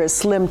 but there is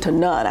slim to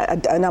none.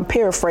 And I'm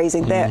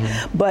paraphrasing that.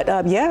 But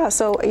yeah,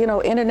 so, you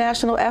know,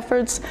 international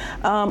efforts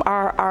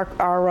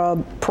are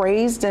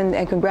praised,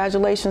 and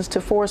congratulations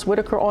to Forest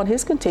Whitaker on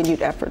his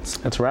continued efforts.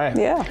 That's right.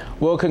 Yeah.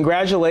 Well,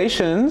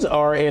 congratulations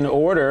are in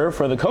order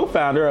for the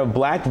co-founder of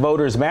Black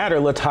Voters Matter,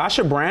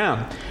 LaTosha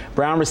Brown.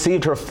 Brown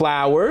received her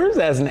flowers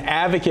as an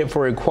advocate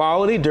for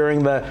equality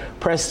during the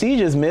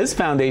prestigious Ms.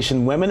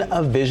 Foundation Women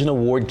of Vision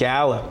Award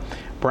Gala.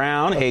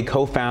 Brown, a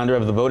co-founder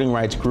of the voting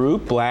rights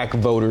group Black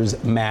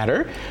Voters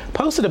Matter,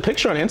 posted a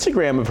picture on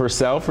Instagram of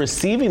herself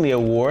receiving the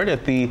award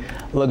at the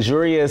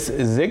luxurious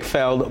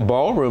Ziegfeld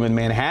Ballroom in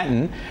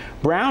Manhattan.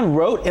 Brown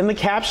wrote in the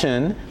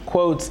caption,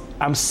 quote,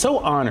 "I'm so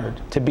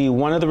honored to be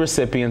one of the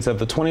recipients of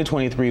the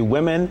 2023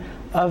 Women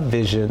of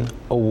Vision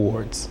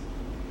Awards."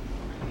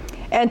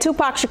 And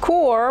Tupac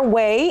Shakur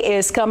Way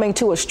is coming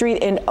to a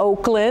street in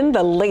Oakland.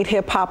 The late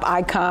hip-hop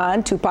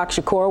icon Tupac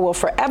Shakur will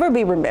forever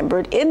be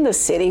remembered in the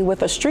city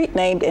with a street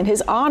named in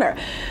his honor.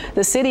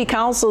 The city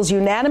council's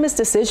unanimous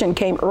decision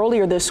came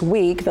earlier this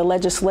week. The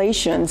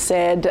legislation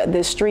said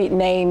this street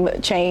name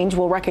change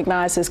will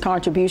recognize his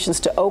contributions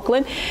to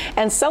Oakland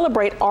and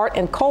celebrate art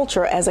and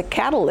culture as a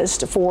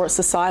catalyst for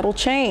societal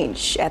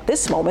change. At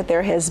this moment,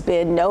 there has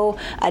been no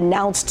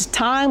announced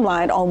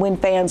timeline on when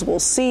fans will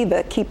see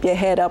the Keep Your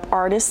Head Up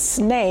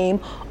artist's name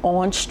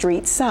on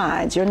street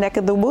signs. Your neck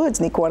of the woods,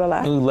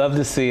 Nicola. We love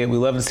to see it. We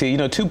love to see it. You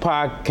know,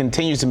 Tupac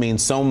continues to mean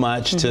so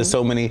much to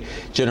so many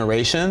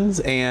generations,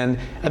 and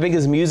I think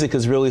his music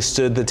has really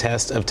stood the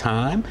test of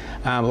time.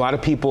 A lot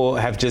of people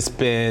have just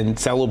been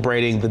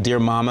celebrating the Dear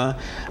Mama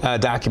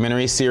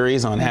documentary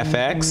series on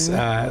FX,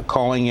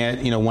 calling it,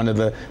 you know, one of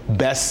the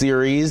best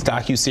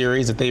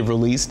docu-series that they've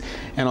released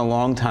in a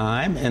long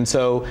time. And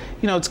so,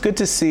 you know, it's good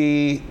to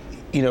see,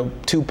 you know,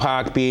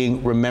 Tupac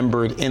being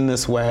remembered in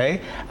this way.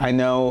 I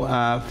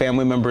know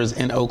family members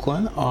in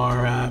Oakland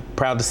are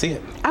proud to see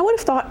it. I would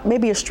have thought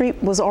maybe a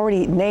street was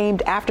already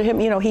named after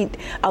him. You know,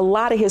 a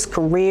lot of his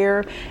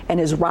career and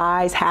his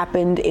rise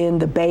happened in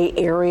the Bay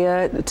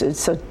Area,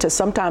 to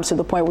sometimes to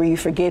the point where you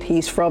forget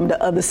he's from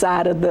the other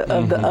side of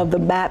the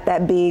map,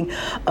 that being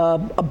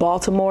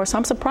Baltimore. So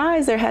I'm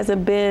surprised there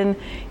hasn't been,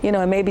 you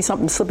know, and maybe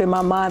something slipped in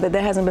my mind that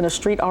there hasn't been a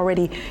street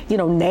already, you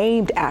know,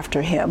 named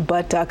after him.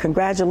 But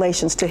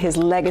congratulations to his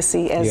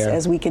legacy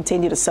as we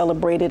continue to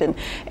celebrate it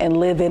and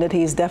live in it.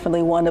 He's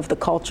definitely one of the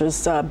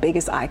culture's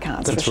biggest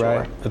icons. That's for sure.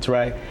 Right. That's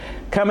right.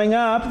 Coming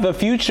up, the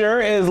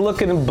future is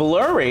looking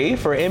blurry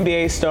for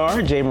NBA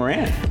star Jay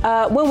Moran.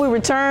 When we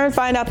return,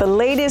 find out the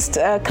latest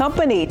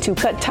company to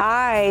cut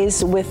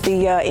ties with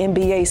the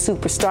NBA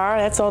superstar.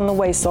 That's on the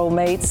way,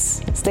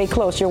 soulmates. Stay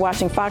close. You're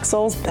watching Fox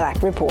Soul's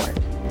Black Report.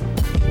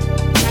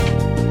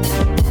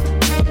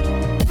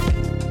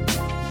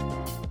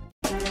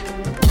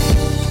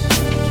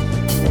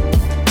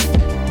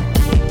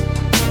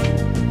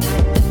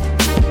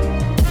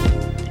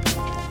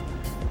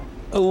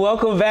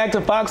 Welcome back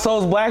to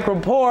Foxhole's Black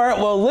Report.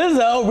 Well,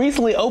 Lizzo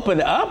recently opened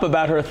up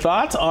about her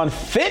thoughts on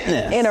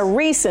fitness. In a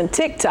recent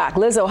TikTok,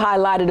 Lizzo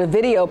highlighted a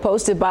video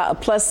posted by a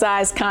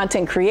plus-size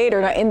content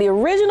creator. Now, in the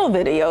original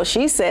video,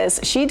 she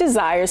says she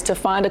desires to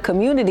find a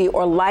community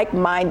or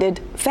like-minded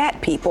fat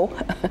people.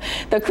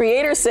 The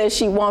creator says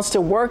she wants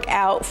to work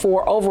out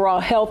for overall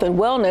health and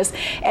wellness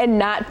and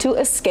not to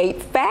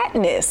escape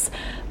fatness.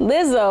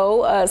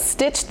 Lizzo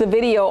stitched the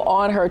video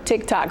on her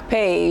TikTok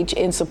page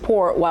in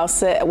support while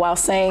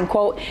saying,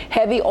 quote,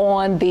 heavy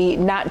on the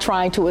not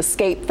trying to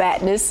escape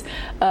fatness.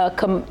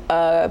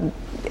 And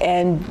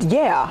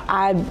yeah,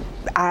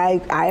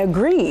 I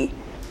agree.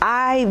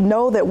 I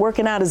know that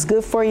working out is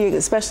good for you,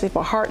 especially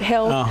for heart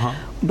health.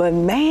 But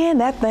man,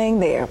 that thing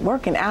there,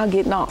 working out,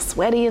 getting all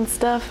sweaty and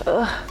stuff,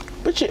 ugh.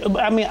 But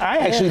I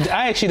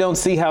actually don't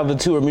see how the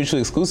two are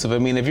mutually exclusive. I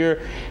mean, if you're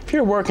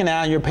working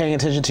out and you're paying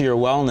attention to your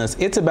wellness,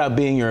 it's about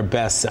being your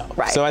best self.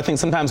 Right. So I think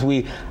sometimes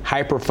we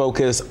hyper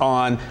focus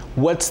on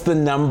what's the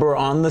number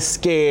on the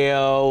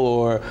scale,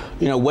 or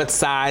what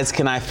size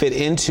can I fit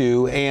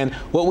into. And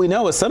what we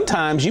know is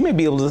sometimes you may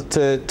be able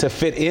to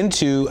fit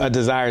into a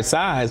desired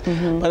size,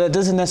 but that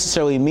doesn't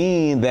necessarily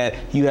mean that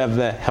you have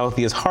the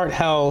healthiest heart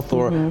health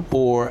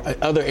or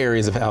other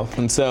areas of health.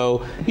 And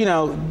so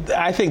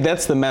I think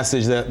that's the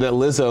message that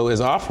Lizzo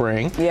is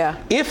offering. Yeah.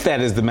 If that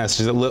is the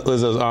message that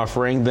Lizzo is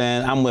offering,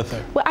 then I'm with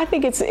her. Well, I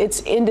think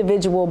it's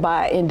individual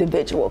by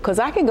individual, because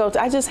I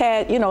just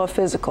had a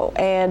physical,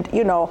 and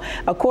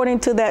according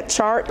to that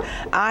chart,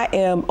 I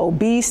am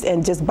obese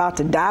and just about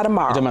to die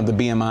tomorrow. You're talking about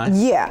the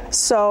BMI? Yeah.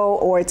 So,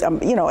 or it's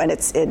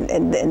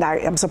and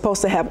I'm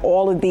supposed to have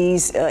all of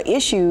these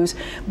issues,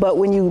 but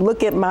when you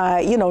look at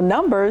my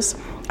numbers,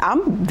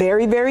 I'm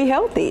very, very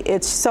healthy.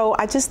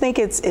 I just think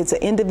it's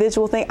an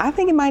individual thing. I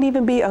think it might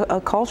even be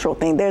a cultural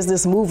thing. There's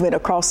this movement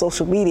across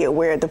social media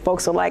where the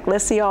folks are like,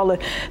 let's see all the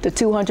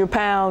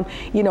 200-pound,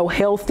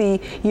 healthy,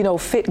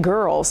 fit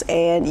girls.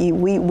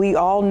 And we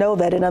all know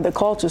that in other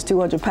cultures,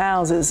 200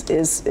 pounds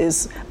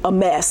is a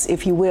mess,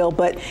 if you will.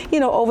 But,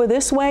 over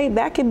this way,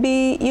 that could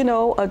be,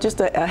 just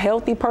a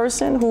healthy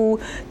person who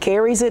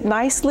carries it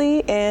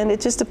nicely. And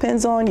it just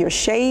depends on your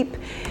shape,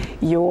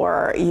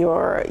 your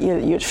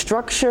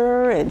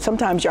structure, and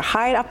sometimes your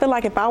height. I feel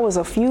like if I was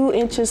a few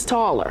inches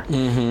taller,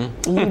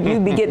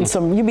 you'd be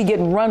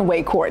getting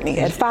runway Courtney.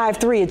 At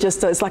 5'3",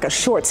 it's like a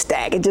short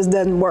stack. It just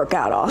doesn't work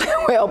out all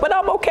that well, but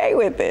I'm okay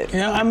with it.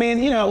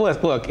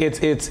 Look,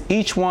 it's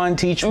each one,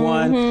 teach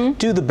one.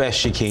 Do the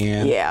best you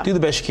can. Yeah. Do the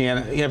best you can.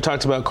 I've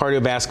talked about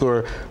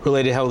cardiovascular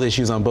related health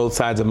issues on both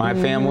sides of my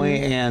family,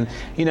 and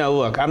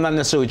look, I'm not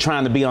necessarily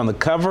trying to be on the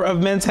cover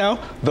of Men's Health,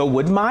 though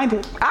wouldn't mind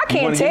it. I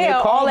can't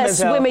tell all that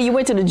swimming. You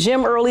went to the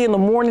gym early in the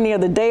morning the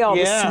other day, all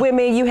the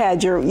swimming. You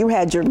had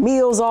your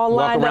meals all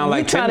lined up.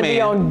 You're trying to be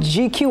on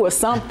GQ or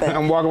something.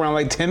 I'm walking around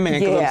like Tin Man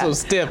because I'm so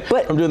stiff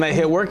from doing that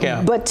HIIT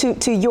workout. But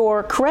to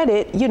your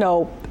credit,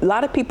 a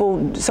lot of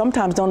people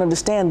sometimes don't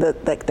understand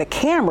that the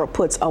camera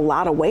puts a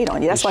lot of weight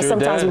on you. That's why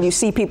sometimes when you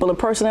see people in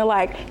person, they're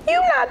like,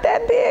 "You're not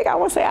that big." I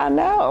want to say, "I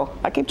know.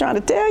 I keep trying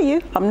to tell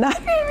you, I'm not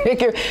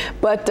bigger."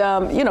 But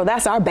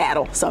that's our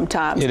battle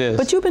sometimes. It is.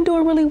 But you've been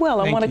doing really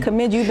well. I want to you.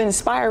 commend you. You've been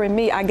inspiring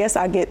me. I guess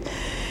I'll get,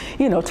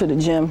 to the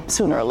gym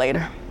sooner or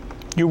later.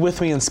 You're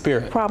with me in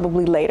spirit.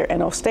 Probably later,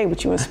 and I'll stay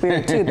with you in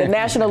spirit too. The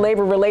National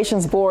Labor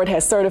Relations Board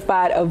has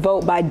certified a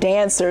vote by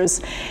dancers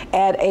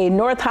at a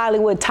North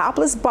Hollywood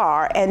topless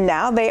bar, and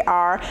now they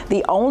are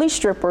the only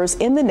strippers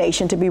in the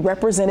nation to be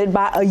represented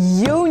by a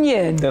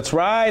union. That's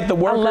right. The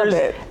workers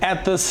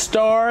at the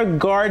Star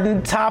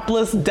Garden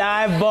Topless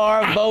Dive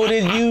Bar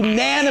voted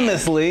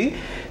unanimously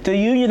to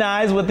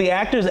unionize with the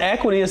Actors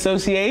Equity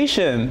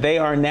Association. They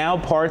are now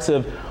parts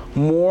of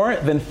more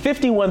than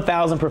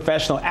 51,000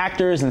 professional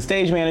actors and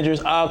stage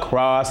managers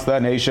across the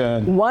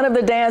nation. One of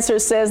the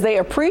dancers says they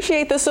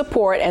appreciate the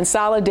support and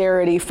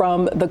solidarity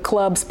from the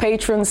club's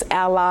patrons,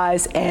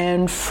 allies,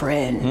 and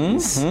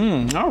friends.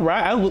 All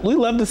right. We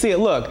love to see it.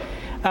 Look,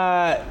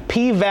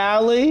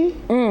 P-Valley,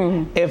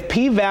 if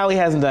P-Valley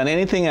hasn't done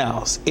anything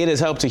else, it has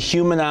helped to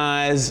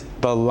humanize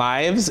the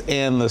lives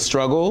and the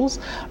struggles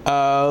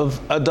of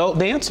adult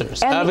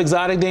dancers, of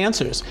exotic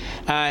dancers.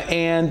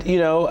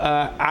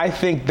 I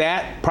think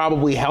that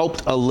probably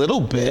helped a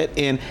little bit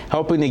in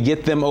helping to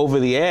get them over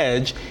the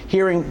edge,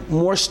 hearing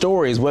more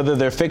stories, whether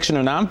they're fiction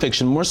or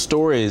nonfiction, more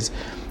stories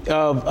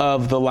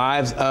of the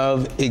lives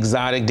of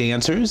exotic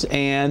dancers,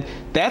 and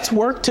that's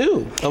work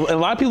too. A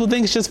lot of people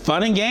think it's just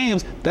fun and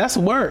games. That's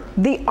work.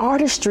 The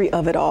artistry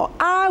of it all.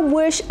 I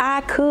wish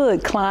I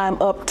could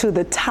climb up to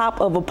the top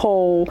of a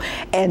pole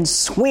and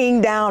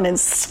swing down and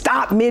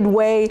stop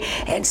midway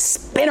and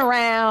spin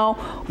around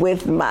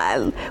with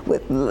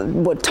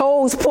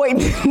toes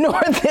pointing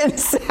north and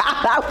south.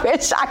 I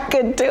wish I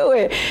could do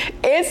it.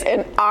 It's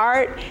an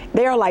art.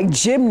 They are like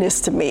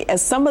gymnasts to me, and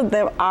some of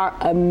them are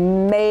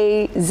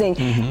amazing.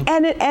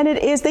 And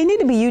it is, they need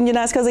to be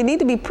unionized because they need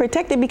to be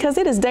protected because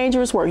it is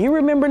dangerous work. You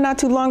remember not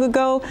too long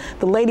ago,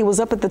 the lady was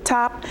up at the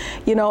top,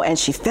 and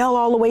she fell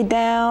all the way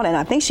down, and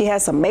I think she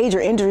had some major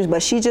injuries,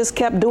 but she just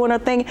kept doing her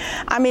thing.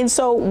 I mean,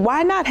 so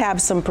why not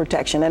have some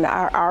protection? And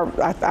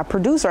our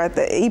producer at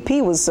the EP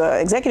was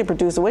executive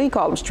producer. What do you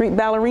call them? Street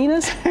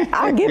ballerinas?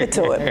 I'll give it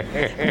to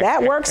him.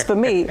 That works for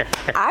me.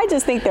 I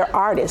just think they're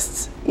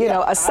artists. You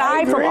know,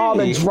 aside from all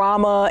the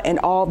drama and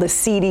all the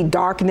seedy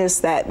darkness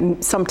that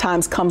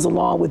sometimes comes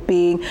along with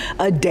being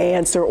a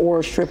dancer or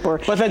a stripper.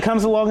 But that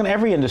comes along in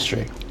every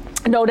industry.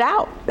 No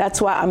doubt. That's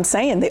why I'm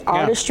saying the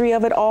artistry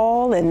of it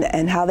all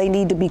and how they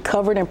need to be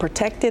covered and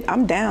protected.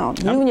 I'm down.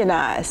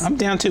 Unionize. I'm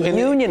down too. And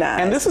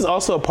unionize. And this is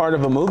also a part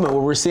of a movement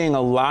where we're seeing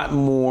a lot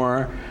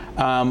more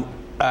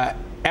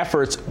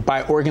efforts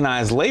by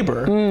organized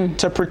labor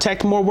to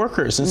protect more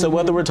workers. And so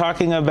whether we're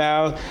talking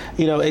about,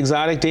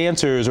 exotic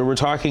dancers, or we're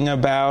talking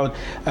about,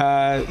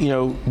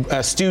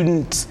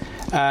 students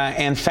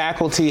and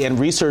faculty and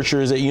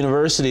researchers at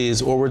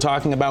universities, or we're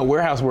talking about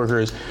warehouse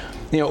workers,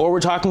 or we're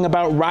talking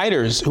about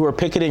writers who are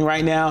picketing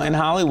right now in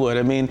Hollywood.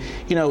 I mean,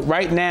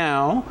 right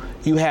now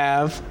you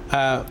have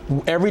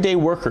everyday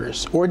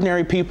workers,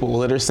 ordinary people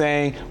that are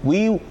saying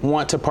we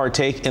want to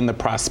partake in the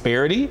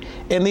prosperity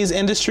in these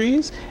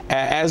industries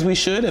as we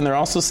should, and they're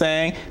also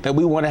saying that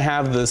we want to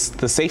have the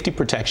safety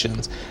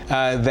protections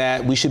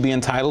that we should be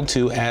entitled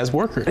to as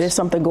workers. There's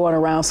something going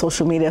around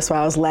social media, that's why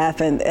I was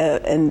laughing,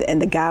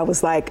 and the guy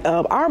was like,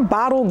 "Aren't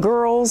bottle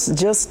girls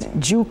just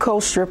JUCO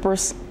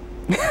strippers?"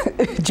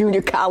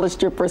 Junior college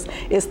strippers.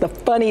 It's the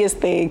funniest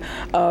thing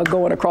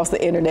going across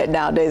the internet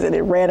nowadays, and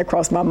it ran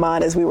across my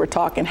mind as we were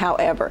talking.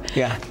 However,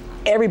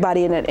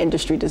 everybody in that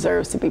industry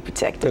deserves to be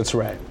protected. That's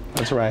right.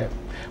 That's right.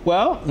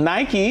 Well,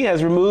 Nike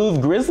has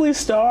removed Grizzlies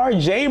star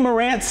Jay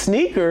Morant's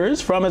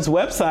sneakers from its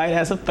website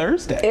as of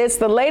Thursday. It's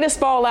the latest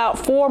fallout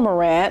for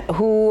Morant,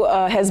 who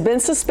has been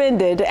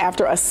suspended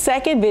after a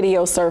second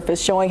video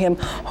surfaced showing him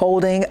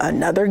holding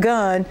another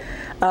gun.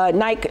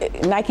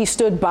 Nike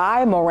stood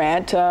by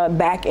Morant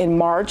back in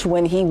March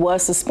when he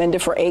was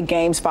suspended for 8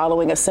 games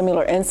following a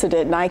similar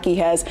incident. Nike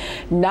has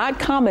not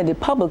commented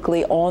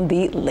publicly on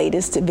the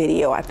latest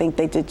video. I think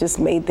they just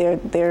made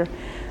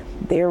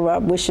their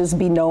wishes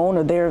be known,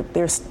 or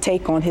their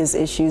take on his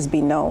issues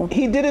be known.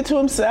 He did it to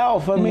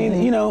himself. I mean,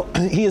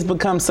 he has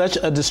become such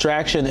a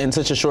distraction in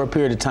such a short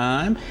period of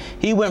time.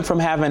 He went from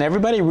having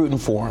everybody rooting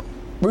for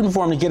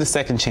him to get a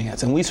second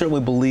chance. And we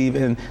certainly believe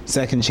in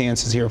second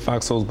chances here at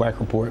Fox Soul's Black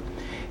Report.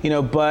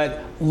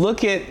 But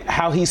look at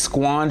how he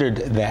squandered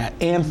that,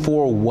 and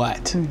for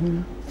what?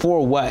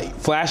 For what?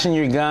 Flashing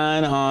your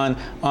gun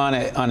on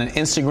an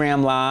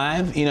Instagram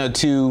Live,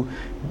 to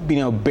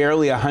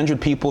barely 100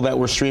 people that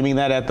were streaming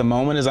that at the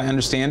moment, as I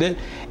understand it,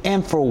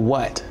 and for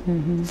what?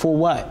 For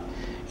what?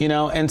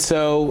 And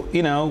so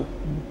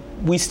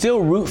we still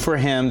root for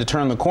him to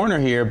turn the corner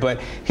here, but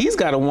he's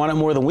got to want it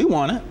more than we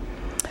want it.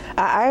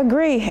 I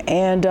agree,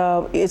 and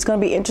it's going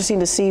to be interesting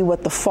to see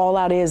what the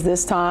fallout is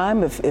this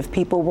time, if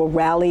people will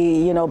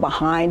rally,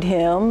 behind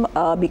him,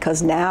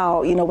 because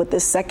now, with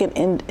this second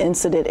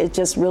incident, it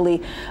just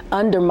really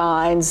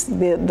undermines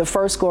the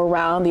first go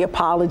around, the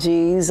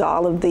apologies,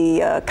 all of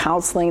the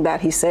counseling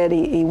that he said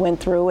he went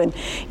through, and,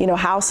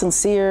 how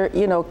sincere,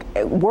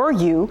 were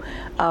you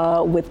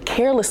with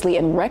carelessly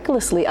and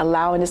recklessly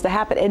allowing this to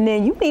happen? And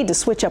then you need to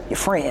switch up your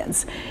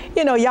friends.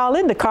 Y'all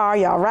in the car,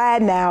 y'all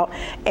riding out,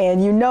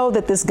 and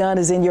that this gun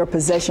is in your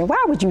possession.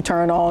 Why would you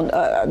turn on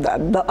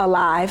a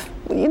live?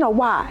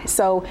 Why?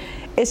 So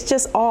it's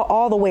just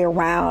all the way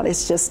around.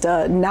 It's just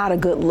not a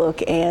good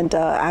look, and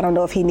I don't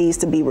know if he needs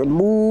to be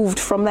removed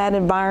from that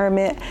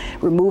environment,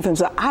 remove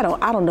himself. I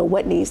don't know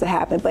what needs to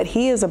happen, but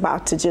he is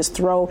about to just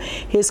throw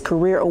his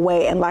career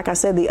away. And like I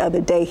said the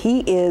other day,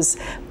 he is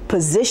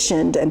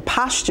positioned and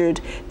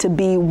postured to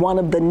be one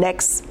of the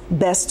next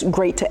best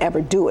great to ever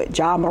do it,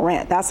 Ja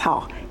Morant. That's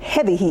how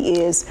heavy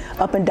he is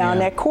up and down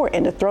that court,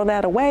 and to throw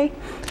that away,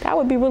 that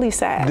would be really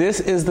sad.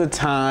 This is the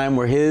time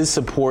where his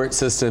support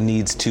system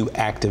needs to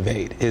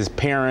activate. His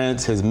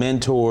parents, his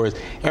mentors,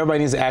 everybody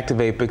needs to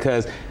activate,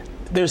 because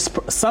there's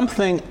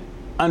something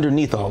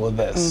underneath all of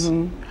this.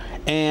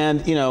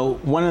 And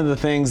one of the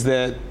things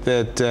that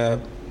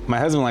my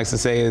husband likes to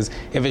say is,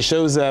 if it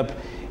shows up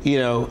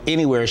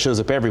anywhere, it shows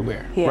up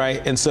everywhere,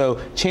 right? And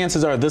so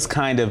chances are this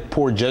kind of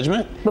poor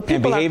judgment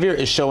and behavior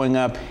is showing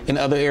up in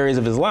other areas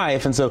of his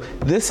life. And so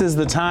this is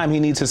the time he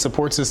needs his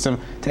support system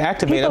to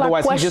activate.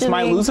 Otherwise, he just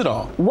might lose it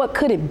all. What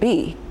could it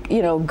be?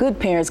 Good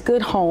parents,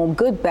 good home,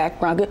 good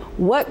background.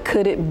 What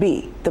could it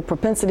be? The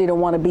propensity to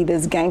want to be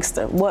this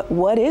gangster.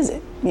 What is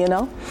it? We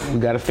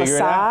got to figure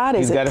it out.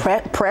 Is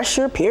it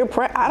pressure, peer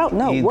pressure? I don't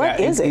know.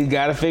 What is it? He's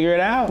got to figure it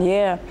out.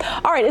 Yeah.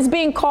 All right. It's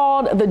being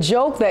called the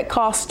joke that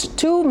cost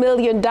 $2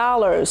 million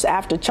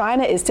after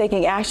China is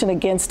taking action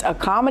against a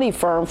comedy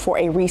firm for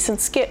a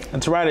recent skit.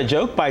 That's right. A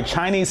joke by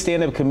Chinese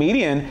stand-up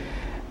comedian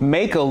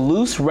make a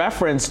loose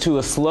reference to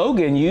a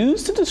slogan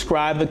used to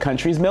describe the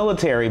country's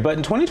military. But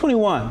in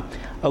 2021,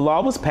 a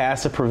law was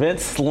passed to prevent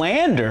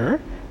slander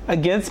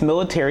against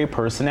military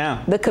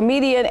personnel. The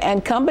comedian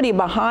and company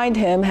behind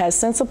him has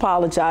since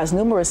apologized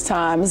numerous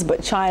times,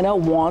 but China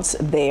wants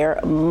their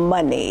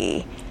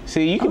money.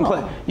 See,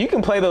 you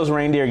can play those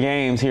reindeer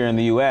games here in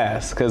the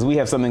U.S. because we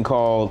have something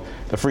called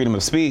the freedom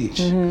of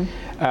speech.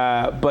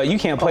 But you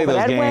can't play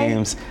those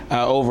games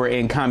over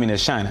in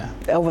communist China.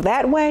 Over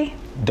that way?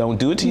 Don't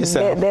do it to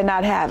yourself. They're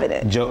not having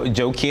it.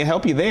 Joe can't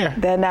help you there.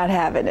 They're not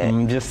having it.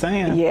 I'm just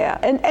saying. Yeah,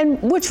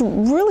 and which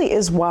really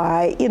is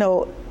why,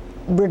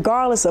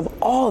 regardless of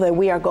all that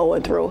we are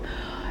going through,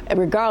 and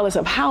regardless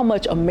of how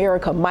much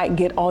America might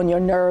get on your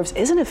nerves,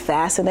 isn't it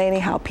fascinating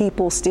how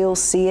people still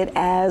see it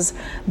as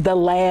the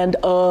land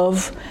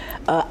of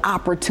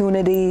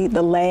opportunity,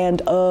 the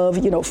land of,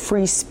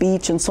 free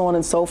speech and so on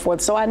and so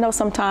forth. So I know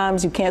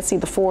sometimes you can't see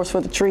the forest for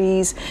the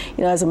trees.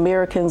 As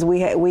Americans,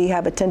 we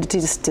have a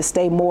tendency to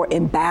stay more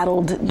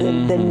embattled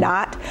than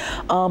not.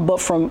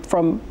 But from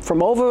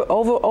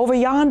over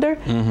yonder,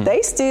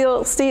 they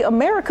still see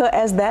America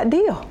as that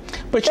deal.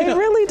 But they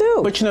really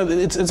do. But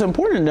it's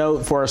important to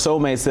note for our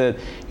soulmates that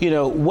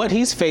what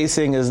he's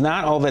facing is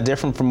not all that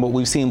different from what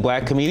we've seen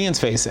black comedians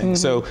facing.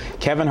 So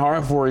Kevin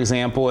Hart, for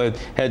example,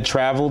 had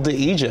traveled to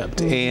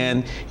Egypt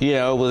and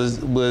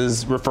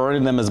was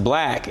referring to them as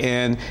black,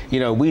 and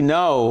we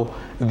know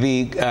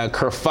the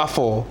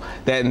kerfuffle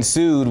that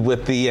ensued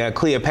with the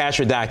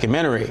Cleopatra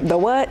documentary. The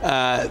what?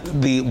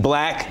 The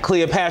Black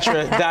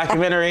Cleopatra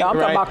documentary. No, I'm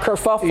right? talking about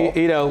kerfuffle.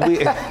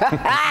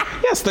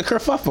 Yes, the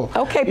kerfuffle.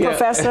 Okay,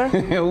 Professor.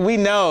 We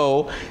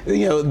know,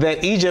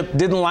 that Egypt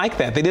didn't like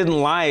that. They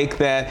didn't like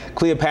that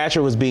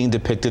Cleopatra was being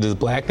depicted as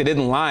black. They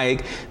didn't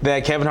like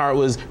that Kevin Hart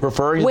was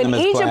referring to them as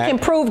When black. Egypt can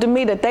prove to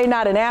me that they're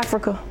not in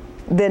Africa,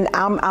 then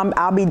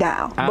I'll be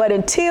down. But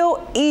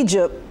until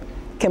Egypt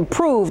can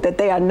prove that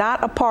they are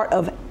not a part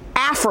of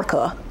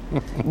Africa,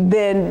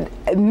 then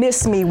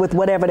miss me with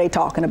whatever they're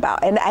talking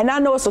about. And I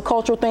know it's a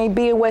cultural thing.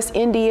 Being West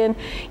Indian,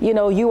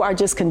 you are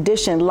just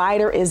conditioned.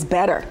 Lighter is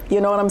better.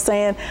 You know what I'm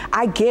saying?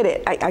 I get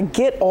it. I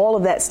get all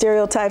of that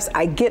stereotypes.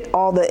 I get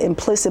all the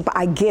implicit, but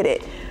I get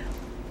it.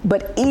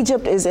 But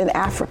Egypt is in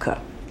Africa.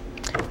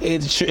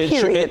 It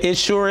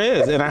sure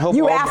is, and I hope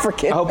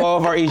all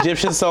of our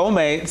Egyptian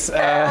soulmates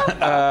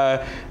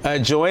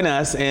join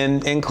us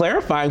in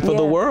clarifying for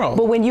the world.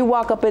 But when you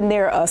walk up in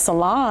their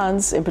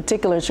salons, in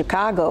particular in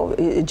Chicago,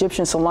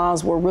 Egyptian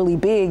salons were really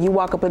big. You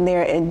walk up in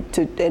there and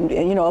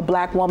a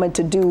black woman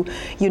to do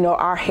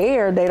our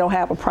hair, they don't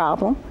have a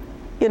problem.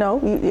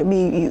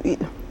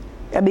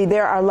 I mean,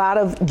 there are a lot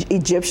of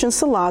Egyptian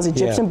salons,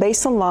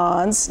 Egyptian-based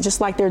salons,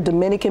 just like there are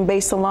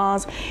Dominican-based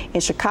salons.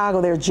 In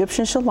Chicago, there are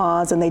Egyptian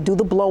salons, and they do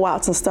the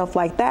blowouts and stuff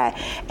like that.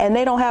 And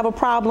they don't have a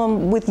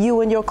problem with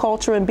you and your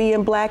culture and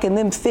being black and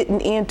them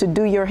fitting in to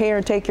do your hair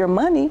and take your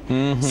money.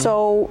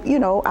 So,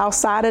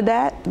 outside of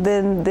that,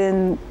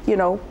 then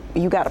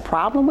you got a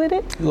problem with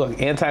it?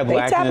 Look,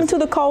 anti-blackness. They tap into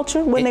the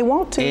culture when they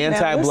want to.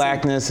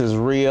 Anti-blackness is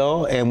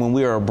real, and when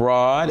we are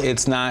abroad,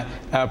 it's not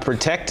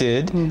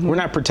protected. We're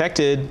not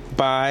protected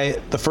by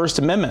the First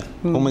Amendment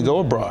when we go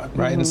abroad,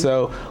 right? And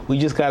so we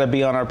just got to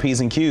be on our P's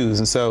and Q's.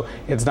 And so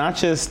it's not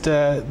just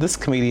this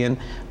comedian,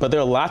 but there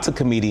are lots of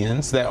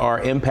comedians that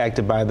are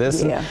impacted by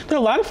this. Yeah. There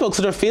are a lot of folks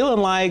that are feeling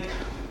like,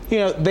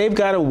 they've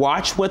got to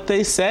watch what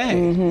they say. I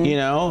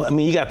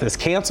mean, you got this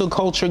cancel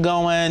culture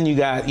going. You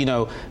got,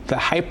 the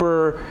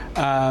hyper,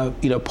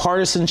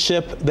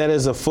 partisanship that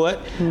is afoot.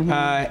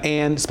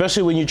 And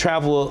especially when you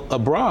travel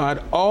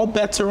abroad, all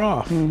bets are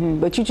off.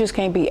 But you just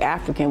can't be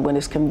African when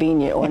it's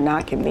convenient or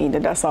not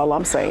convenient. That's all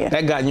I'm saying.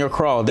 That got in your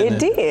crawl, didn't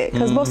it? It did,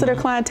 because most of their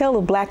clientele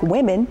are black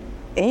women.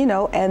 And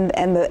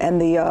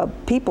the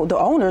people, the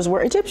owners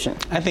were Egyptian.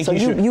 I think so.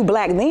 You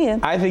black then.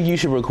 I think you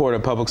should record a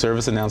public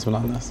service announcement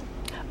on this.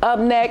 Up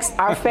next,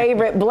 our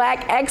favorite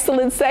Black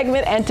Excellence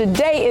segment, and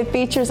today it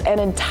features an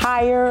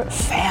entire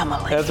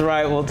family. That's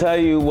right. We'll tell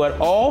you what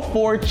all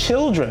four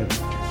children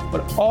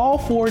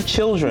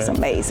It's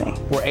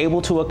amazing. were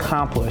able to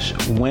accomplish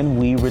when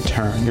we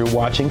return. You're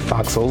watching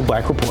Fox Soul's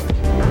Black Report.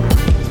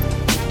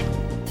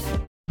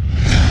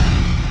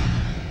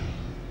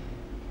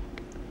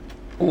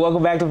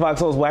 Welcome back to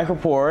Fox Soul's Black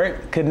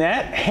Report.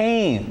 Kenneth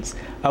Haynes,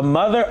 a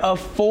mother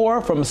of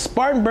four from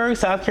Spartanburg,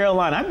 South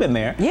Carolina. I've been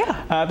there.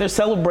 Yeah. They're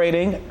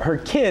celebrating her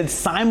kids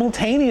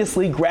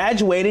simultaneously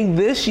graduating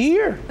this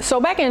year.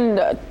 So back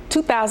in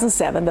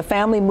 2007, the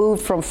family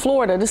moved from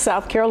Florida to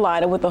South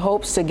Carolina with the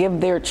hopes to give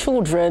their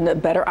children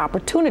better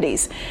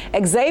opportunities.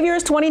 Xavier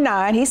is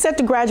 29. He's set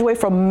to graduate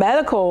from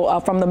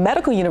the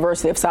Medical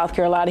University of South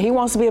Carolina. He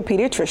wants to be a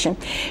pediatrician.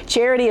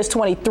 Charity is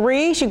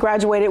 23. She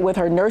graduated with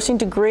her nursing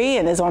degree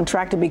and is on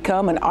track to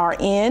become an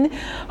RN.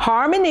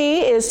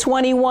 Harmony is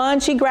 21.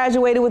 She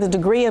graduated with a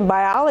degree in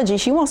biology.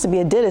 She wants to be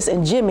a dentist.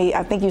 And Jimmy,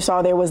 I think you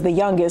saw there, was the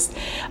youngest.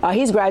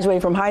 He's graduating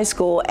from high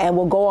school and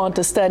will go on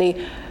to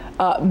study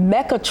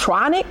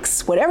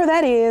mechatronics, whatever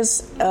that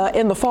is,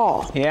 in the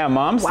fall. Yeah,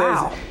 Mom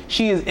says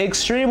she is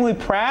extremely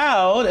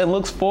proud and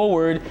looks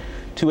forward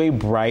to a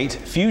bright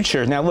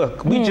future. Now,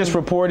 look, we just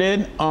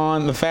reported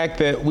on the fact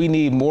that we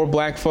need more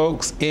black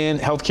folks in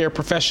healthcare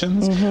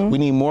professions. We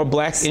need more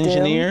black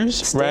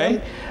engineers,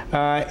 right?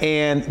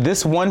 And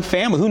this one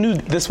family, who knew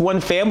this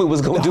one family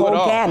was going to do it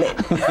all?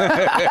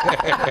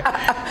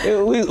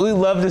 We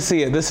love to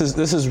see it. This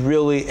is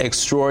really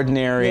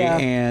extraordinary,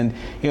 and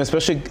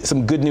especially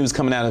some good news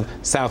coming out of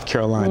South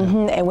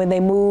Carolina. And when they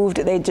moved,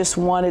 they just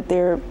wanted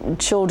their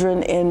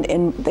children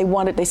and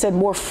they said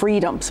more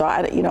freedom. So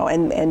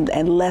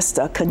and less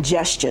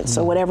congestion.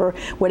 So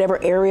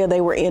whatever area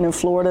they were in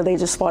Florida, they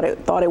just thought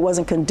it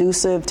wasn't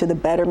conducive to the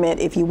betterment,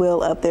 if you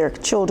will, of their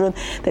children.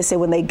 They say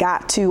when they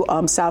got to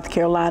South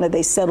Carolina,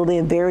 they settled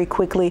in very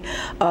quickly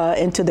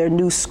into their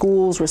new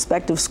schools,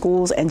 respective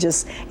schools, and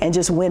just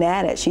went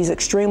at it. She's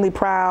extremely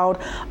proud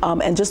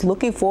and just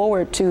looking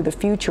forward to the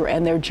future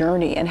and their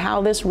journey and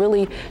how this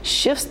really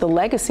shifts the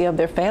legacy of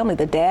their family.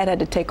 The dad had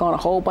to take on a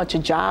whole bunch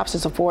of jobs to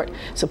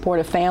support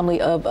a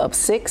family of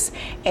 6,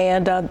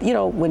 and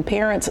when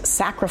parents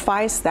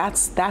sacrifice,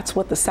 that's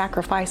what the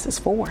sacrifice is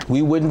for.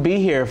 We wouldn't be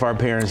here if our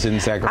parents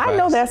didn't sacrifice. I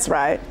know that's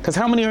right. Because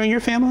how many are in your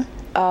family?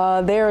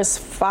 There's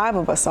 5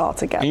 of us all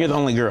together. And you're the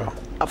only girl?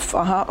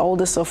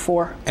 Oldest of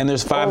 4. And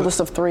there's 5.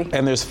 Oldest of 3.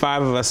 And there's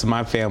 5 of us in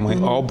my family,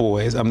 all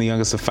boys. I'm the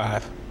youngest of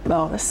 5.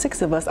 No, there's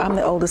 6 of us. I'm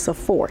the oldest of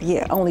 4.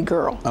 Yeah, only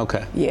girl.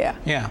 Okay. Yeah.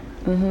 Yeah.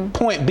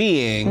 Point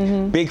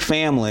being, big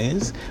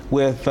families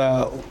with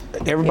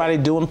everybody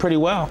doing pretty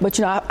well. But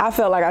I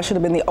felt like I should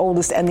have been the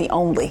oldest and the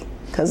only.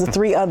 Because the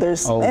 3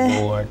 others,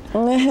 Lord,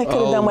 could have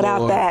done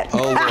without that. Oh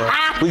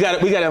Lord, we got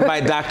to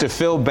invite Dr.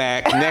 Phil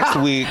back next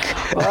week.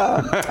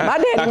 My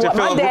daddy, Dr.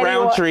 Phil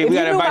Roundtree, we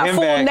got to invite him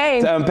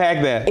back to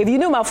unpack that. If you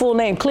knew my full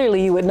name,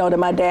 clearly you would know that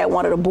my dad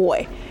wanted a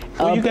boy.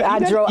 Well, you got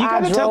to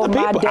tell the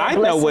people. I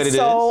know what it is.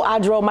 So I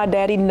drove my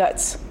daddy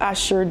nuts. I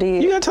sure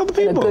did. You got to tell the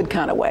people. In a good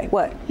kind of way.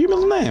 What? Your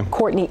middle name?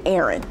 Courtney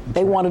Aaron.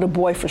 They wanted a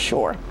boy for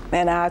sure.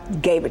 And I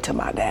gave it to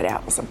my daddy.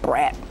 I was a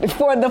brat.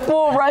 For the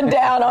full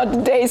rundown on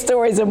today's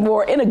stories and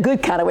more, in a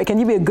good kind of way. Can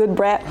you be a good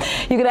brat?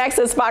 You can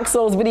access Fox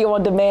Soul's video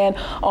on demand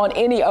on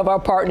any of our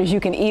partners. You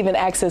can even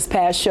access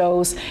past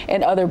shows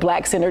and other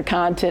Black-centered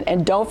content.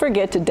 And don't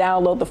forget to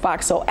download the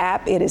Fox Soul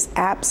app. It is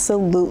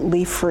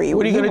absolutely free.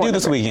 What are you going to do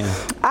this weekend?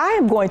 I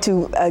am going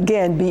to,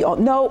 again,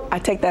 no, I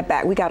take that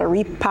back. We got to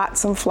repot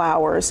some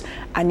flowers.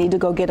 I need to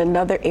go get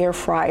another air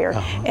fryer.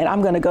 And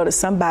I'm going to go to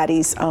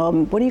somebody's,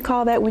 what do you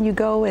call that when you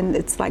go and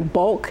it's like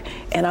bulk,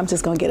 and I'm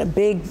just gonna get a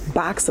big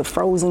box of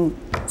frozen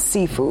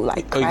seafood,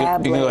 like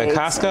crab legs. You go like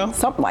Costco?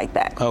 Something like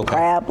that. Okay.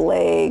 Crab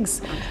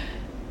legs,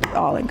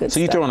 all in good stuff. So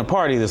you throwing a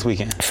party this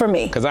weekend? For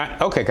me. Because I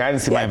didn't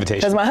see my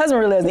invitation. Because my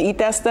husband really doesn't eat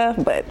that stuff,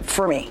 but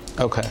for me.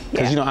 Okay.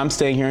 Because I'm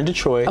staying here in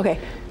Detroit. Okay.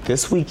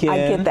 This weekend. I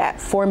get that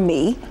for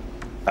me.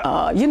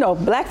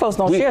 Black folks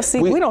don't share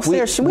seafood. We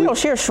don't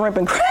share shrimp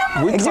and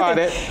crab. We caught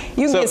it.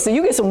 You get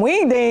some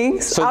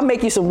wingdings. So, I'll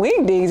make you some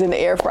wingdings in the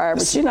air fryer,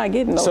 but you're not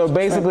getting those. So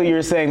basically,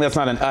 you're saying that's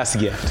not an us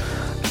gift.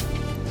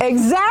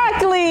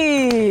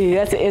 Exactly.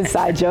 That's an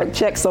inside joke.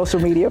 Check social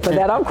media for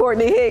that. I'm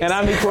Courtney Hicks. And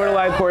I'm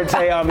Nicolai Corte.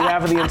 On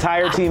behalf of the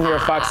entire team here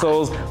at Fox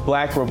Soul's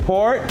Black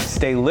Report,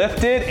 stay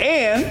lifted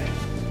and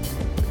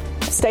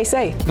stay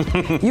safe.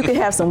 You can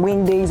have some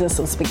wingdings and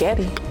some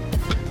spaghetti.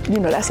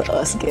 That's an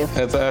us gift.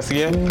 That's an us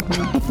gift?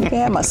 You can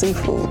have my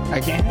seafood. I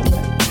can't have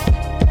that.